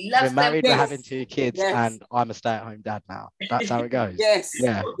married. We We're love them. married, we're Yes. having 2 kids, Yes. and I'm a stay-at-home dad now. That's how it goes. Yes.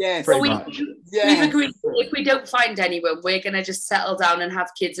 Yeah, Yes. pretty But much. Yes. we've agreed that if we don't find anyone, we're going to just settle down and have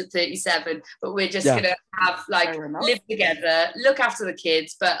kids at 37. But we're just Yeah. going to have like Fair enough. live together, look after the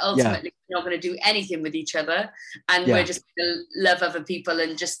kids, but ultimately we're not going to do anything with each other, and Yeah. we're just going to love other people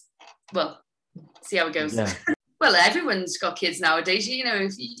and just see how it goes. Yeah. Well, everyone's got kids nowadays. You know,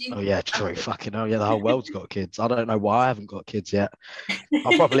 if you, Oh yeah, true. Fucking hell, yeah. The whole world's got kids. I don't know why I haven't got kids yet.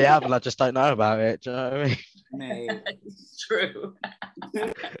 I probably have, and I just don't know about it. Do you know what I mean? Mate. it's true.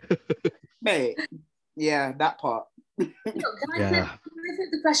 Mate. Yeah, that part. Can I Yeah.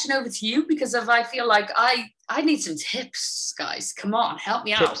 flip the question over to you, because I feel like I need some tips, guys. Come on, help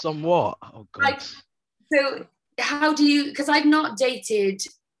me out. Tips on what? Oh god. Like, so how do you? Because I've not dated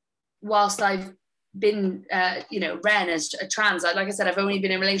whilst I've been, ran as a trans. Like I said, I've only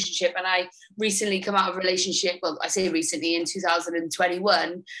been in a relationship, and I recently come out of a relationship. Well, I say recently, in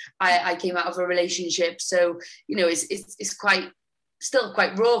 2021, I came out of a relationship. So it's still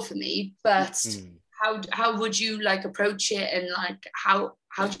quite raw for me. But how would you like approach it, and like how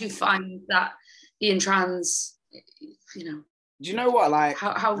do you find that being trans? You know. Do you know what? Like,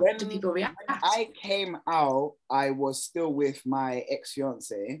 how do people react? When I came out, I was still with my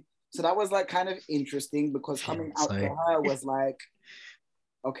ex-fiance. So that was like kind of interesting, because coming out to her was like,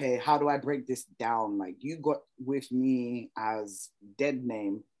 okay, how do I break this down? Like, you got with me as dead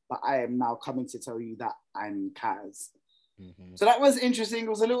name, but I am now coming to tell you that I'm Kaz. Mm-hmm. So that was interesting. It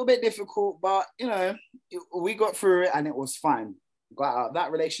was a little bit difficult, but we got through it and it was fine. Got out of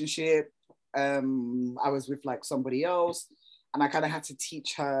that relationship. I was with like somebody else, and I kind of had to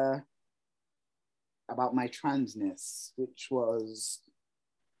teach her about my transness, which was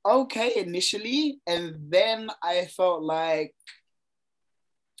okay initially, and then I felt like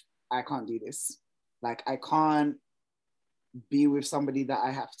I can't do this. Like, I can't be with somebody that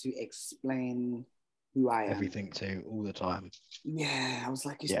I have to explain who I am. Everything to all the time. Yeah, I was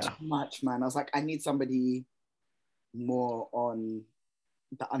like, it's too much, man. I was like, I need somebody more on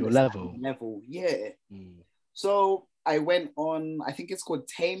the understanding level. Yeah. So I went on, I think it's called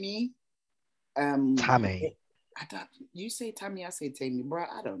Tammy. Tammy. You say Tammy, I say Tammy, bro.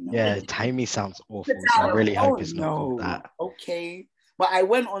 I don't know. Yeah, Tammy sounds awful. So I really hope it's not called that. Okay. But I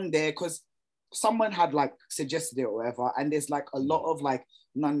went on there because someone had like suggested it or whatever. And there's like a lot of like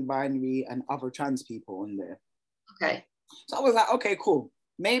non-binary and other trans people on there. Okay. So I was like, okay, cool.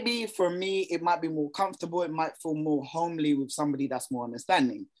 Maybe for me, it might be more comfortable. It might feel more homely with somebody that's more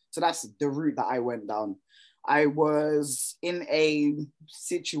understanding. So that's the route that I went down. I was in a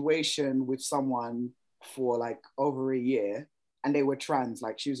situation with someone for like over a year, and they were trans.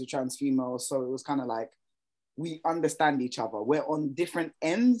 Like, she was a trans female. So it was kind of like, we understand each other. We're on different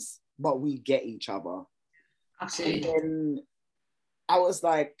ends, but we get each other. Absolutely. And then I was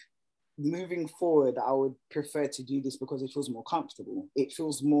like, moving forward, I would prefer to do this because it feels more comfortable. It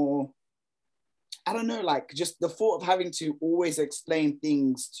feels more, I don't know, like just the thought of having to always explain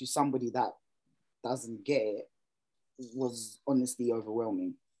things to somebody that doesn't get it was honestly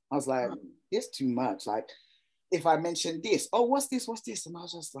overwhelming. I was like, it's too much. Like, if I mentioned this, oh, what's this? And I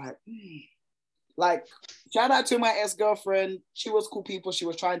was just like, Like, shout out to my ex-girlfriend. She was cool people. She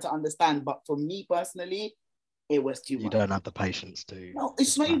was trying to understand. But for me personally, it was too much. You don't have the patience to. No,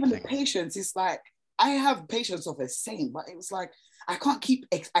 it's not even the patience. It's like, I have patience of a saint, but it was like, I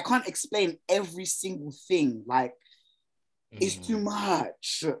can't explain every single thing. Like, it's too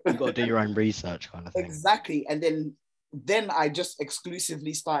much. You got to do your own research kind of thing. Exactly. And then I just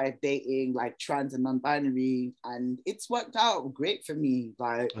exclusively started dating like trans and non-binary, and it's worked out great for me.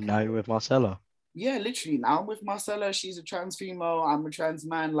 Like, and now you're with Marcella. Yeah, literally. Now I'm with Marcella. She's a trans female. I'm a trans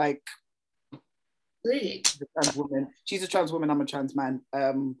man. Like, really? She's a trans woman. She's a trans woman. I'm a trans man.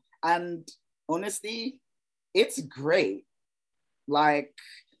 And honestly, it's great. Like,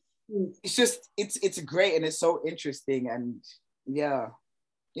 it's just it's great, and it's so interesting, and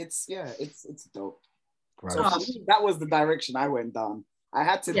it's dope. Gross. So that was the direction I went down. I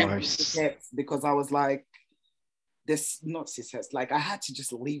had to because I was like, this not cis-het, like I had to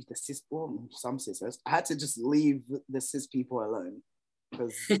just leave the cis, well, some cis-het, I had to just leave the cis people alone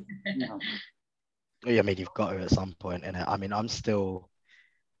because Yeah, I mean, you've got to at some point, innit? I mean, I'm still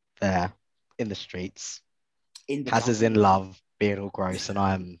there in the streets. Kaz is in love, being all gross, and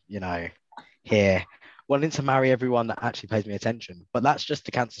I'm, here wanting to marry everyone that actually pays me attention. But that's just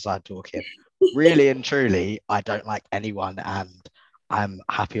the cancer side talking. Really and truly, I don't like anyone, and I'm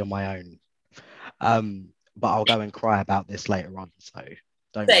happy on my own. But I'll go and cry about this later on. So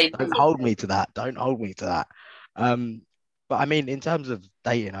don't hold me to that. Don't hold me to that. But I mean, in terms of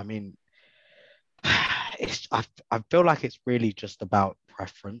dating, I mean, I feel like it's really just about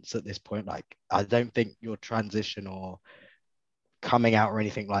preference at this point. Like, I don't think your transition or coming out or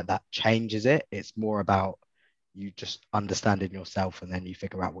anything like that changes it. It's more about you just understanding yourself, and then you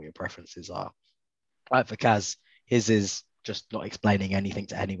figure out what your preferences are. Like for Kaz, his is just not explaining anything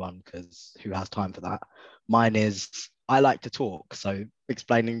to anyone, because who has time for that? Mine is, I like to talk, so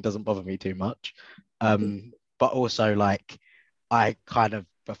explaining doesn't bother me too much. But also, like, I kind of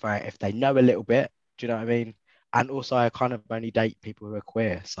prefer it if they know a little bit. Do you know what I mean? And also, I kind of only date people who are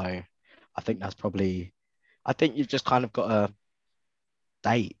queer. So I think you've just kind of got to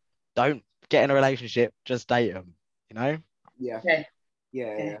date. Don't get in a relationship, just date them, Yeah. Okay.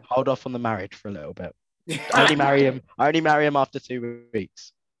 Yeah. Hold off on the marriage for a little bit. I only marry him after 2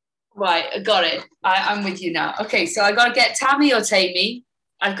 weeks. Right, I got it. I'm with you now. Okay, so I got to get Tammy or Tammy.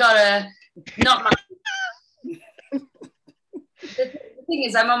 I've got to not. The thing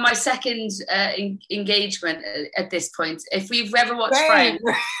is, I'm on my second engagement at this point. If we've ever watched Friends,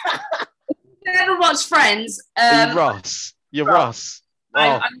 Are you Ross? You're Ross.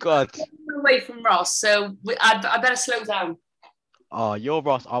 I'm God. Away from Ross, so I better slow down. Oh, you're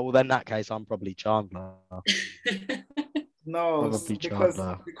Ross. Oh, well, then in that case, I'm probably Chandler. No,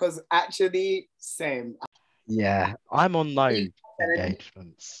 because actually, same. Yeah, I'm on no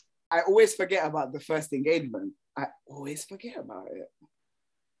engagements. I always forget about the first engagement. I always forget about it.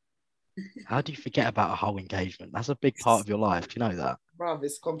 How do you forget about a whole engagement? That's a big part of your life. Do you know that? Bruv,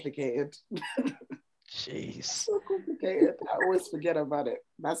 it's complicated. Jeez. So complicated. I always forget about it.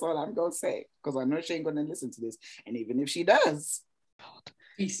 That's all I'm going to say. Because I know she ain't going to listen to this. And even if she does.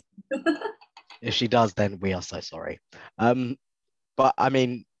 Peace. If she does, then we are so sorry. But I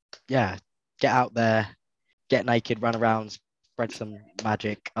mean, yeah, get out there, get naked, run around, spread some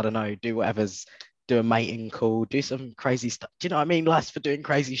magic. I don't know, do whatever's, do a mating call, do some crazy stuff. Do you know what I mean? Life's for doing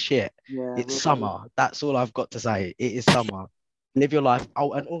crazy shit. Yeah, it's summer. That's all I've got to say. It is summer. Live your life.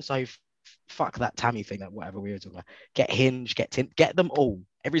 Oh, and also, fuck that Tammy thing, that whatever we were talking about. Get Hinge, get them all.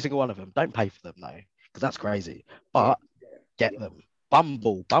 Every single one of them. Don't pay for them, though, because that's crazy. But get them.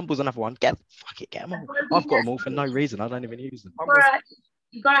 Bumble's another one. Get them all. I've got them all for no reason. I don't even use them.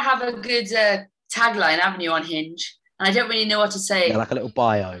 You've got to have a good tagline, haven't you, on Hinge? And I don't really know what to say. Yeah, like a little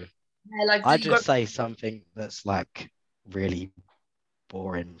bio. Yeah, like I just say something that's like really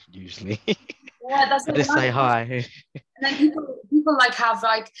boring usually. Yeah, that's I just say hi. And then people like have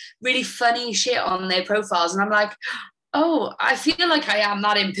like really funny shit on their profiles, and I'm like, oh, I feel like I am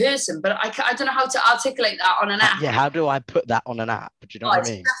that in person, but I don't know how to articulate that on an app. Yeah, how do I put that on an app? Do you know what I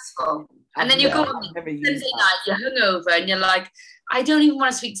mean? Stressful. And then you go on Sunday night, you're hungover, and you're like, I don't even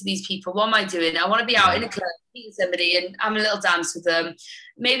want to speak to these people. What am I doing? I want to be out in a club, meeting somebody, and have a little dance with them.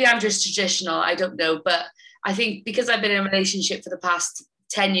 Maybe I'm just traditional. I don't know. But I think because I've been in a relationship for the past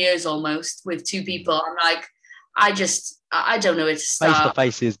 10 years almost with two people, I'm like, I don't know where to start. Face to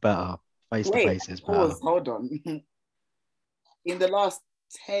face is better. Face to face is better. Hold on. In the last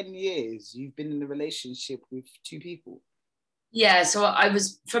 10 years, you've been in a relationship with two people? Yeah, so I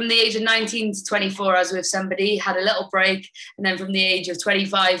was from the age of 19 to 24, I was with somebody, had a little break, and then from the age of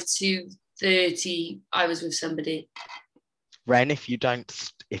 25 to 30, I was with somebody. Ren, if you don't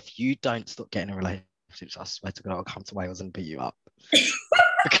stop getting in relationships, I swear to God, I'll come to Wales and beat you up.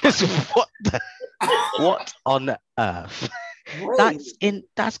 Because what on earth?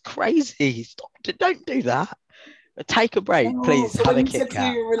 That's crazy. Stop! Don't do that. Take a break, please. So Have when a you said Kit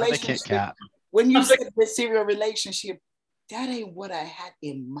Kat. serial Have a Kit relationship, Kat. when you said the serial relationship, that ain't what I had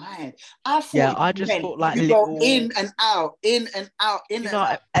in mind. I just thought like you little go in and out, in and out, in and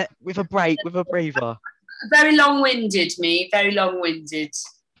out. With a break, with a breather. Very long-winded, me. Very long-winded.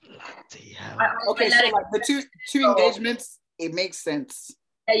 Bloody hell. Okay, so like the two engagements, it makes sense.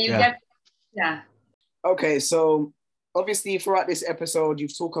 Yeah. Okay, so obviously throughout this episode,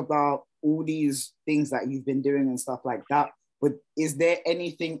 you've talked about all these things that you've been doing and stuff like that. But is there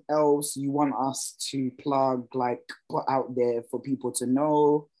anything else you want us to plug, like put out there for people to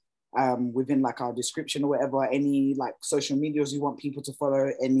know within like our description or whatever? Any like social medias you want people to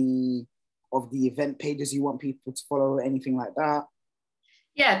follow? Any of the event pages you want people to follow? Anything like that?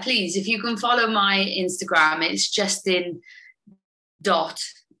 Yeah, please. If you can follow my Instagram, it's justin.drag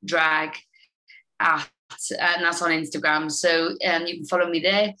and that's on Instagram. So you can follow me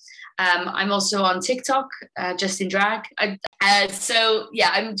there. I'm also on TikTok, Justin Drag. So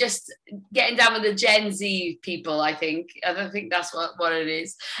yeah, I'm just getting down with the Gen Z people. I think that's what it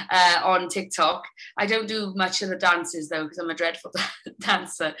is on TikTok. I don't do much of the dances though because I'm a dreadful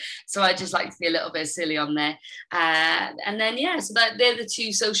dancer. So I just like to be a little bit silly on there. And then so they're the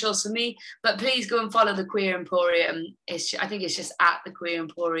two socials for me. But please go and follow the Queer Emporium. I think it's just at the Queer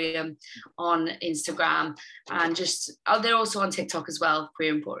Emporium on Instagram, and they're also on TikTok as well,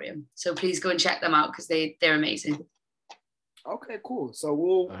 Queer Emporium. So please go and check them out because they're amazing. Okay, cool. So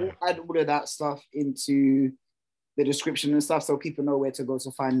we'll add all of that stuff into the description and stuff so people know where to go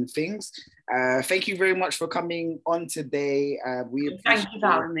to find things. Thank you very much for coming on today. Thank you for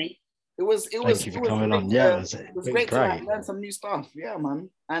having me. It was coming on. Yeah, it was great to like, learn some new stuff. Yeah, man.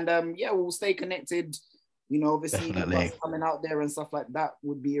 And we'll stay connected. You know, obviously us coming out there and stuff like that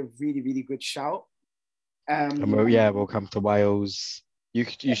would be a really, really good shout. We'll come to Wales. You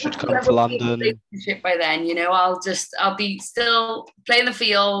should come to London. By then, you know, I'll be still playing the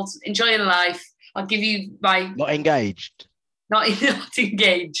field, enjoying life. I'll give you my not engaged. Not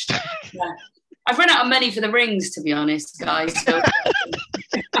engaged. Yeah. I've run out of money for the rings, to be honest, guys. So.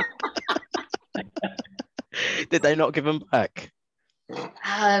 Did they not give them back?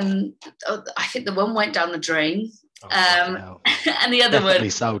 I think the one went down the drain. And the other definitely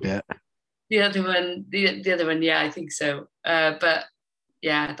sold it. The other one, yeah, I think so. But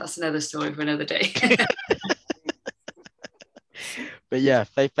yeah, that's another story for another day. But yeah,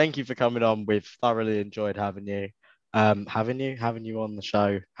 thank you for coming on. We've thoroughly enjoyed having you. Having you on the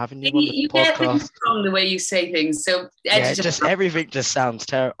show, having you on the podcast. Get wrong the way you say things. So everything just sounds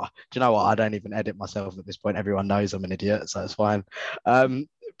terrible. Do you know what? I don't even edit myself at this point. Everyone knows I'm an idiot, so it's fine.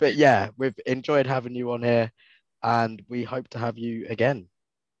 But yeah, we've enjoyed having you on here, and we hope to have you again.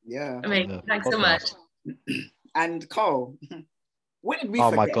 Yeah. I mean, thanks so much. And Carl, what did we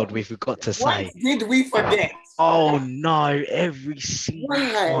forget? Oh my God, we forgot to say. What did we forget? Oh no, every single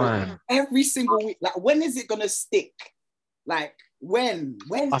time. Every single week. Like, when is it gonna stick? Like, when?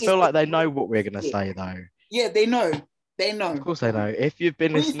 I feel like they know what we're gonna say though. Yeah, they know. Of course they know. If you've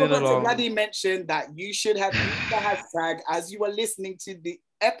been listening along. Bloody mentioned that you should have used the hashtag as you were listening to the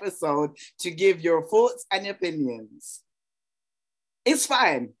episode to give your thoughts and opinions. It's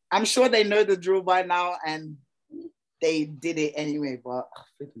fine. I'm sure they know the drill by now and they did it anyway, but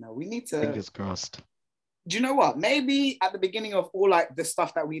no, we need to. Fingers crossed. Do you know what? Maybe at the beginning of all like the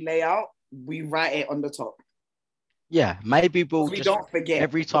stuff that we lay out, we write it on the top. Yeah, maybe we don't forget.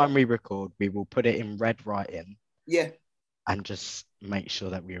 Every time we record, we will put it in red writing. Yeah. And just make sure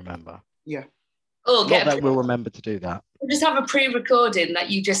that we remember. Yeah. Oh, not that we'll remember to do that. We'll just have a pre-recording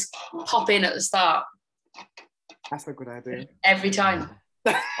that you just pop in at the start. That's a good idea. Every time.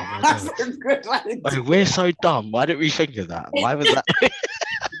 That's a good idea. Oh, we're so dumb. Why didn't we think of that? Why was that?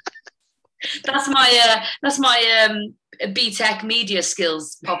 That's my BTEC media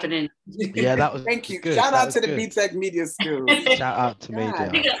skills popping in. Yeah, that was. Thank you. Good. Shout out to the BTEC media skills. Shout out to media.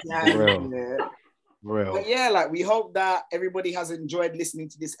 For real. But yeah, like we hope that everybody has enjoyed listening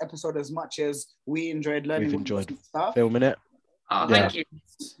to this episode as much as we enjoyed learning. We've enjoyed stuff. Filming it. Oh, thank you.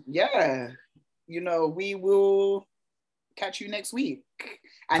 Yeah. You know, we will catch you next week.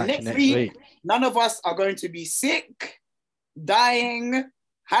 And next week, none of us are going to be sick, dying,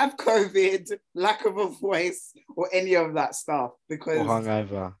 have COVID, lack of a voice, or any of that stuff. Because or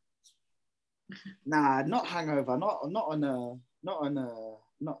hungover. Nah, not hungover. Not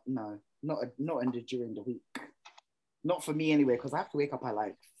during the week. Not for me anyway, because I have to wake up at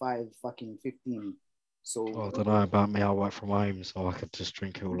like 5:15. So I don't know about me. I work from home, so I could just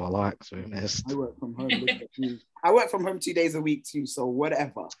drink it all I like, to be honest. I work from home. Look at me. I work from home 2 days a week too, so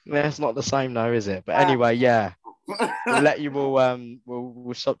whatever. Yeah, it's not the same though, is it? But anyway, yeah. We'll let you all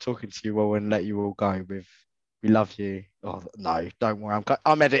we'll stop talking to you all and let you all go with we love you. Oh no, don't worry,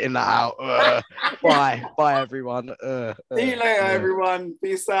 I'm editing that out. Bye everyone. See you later, everyone.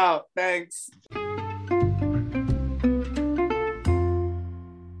 Peace out. Thanks.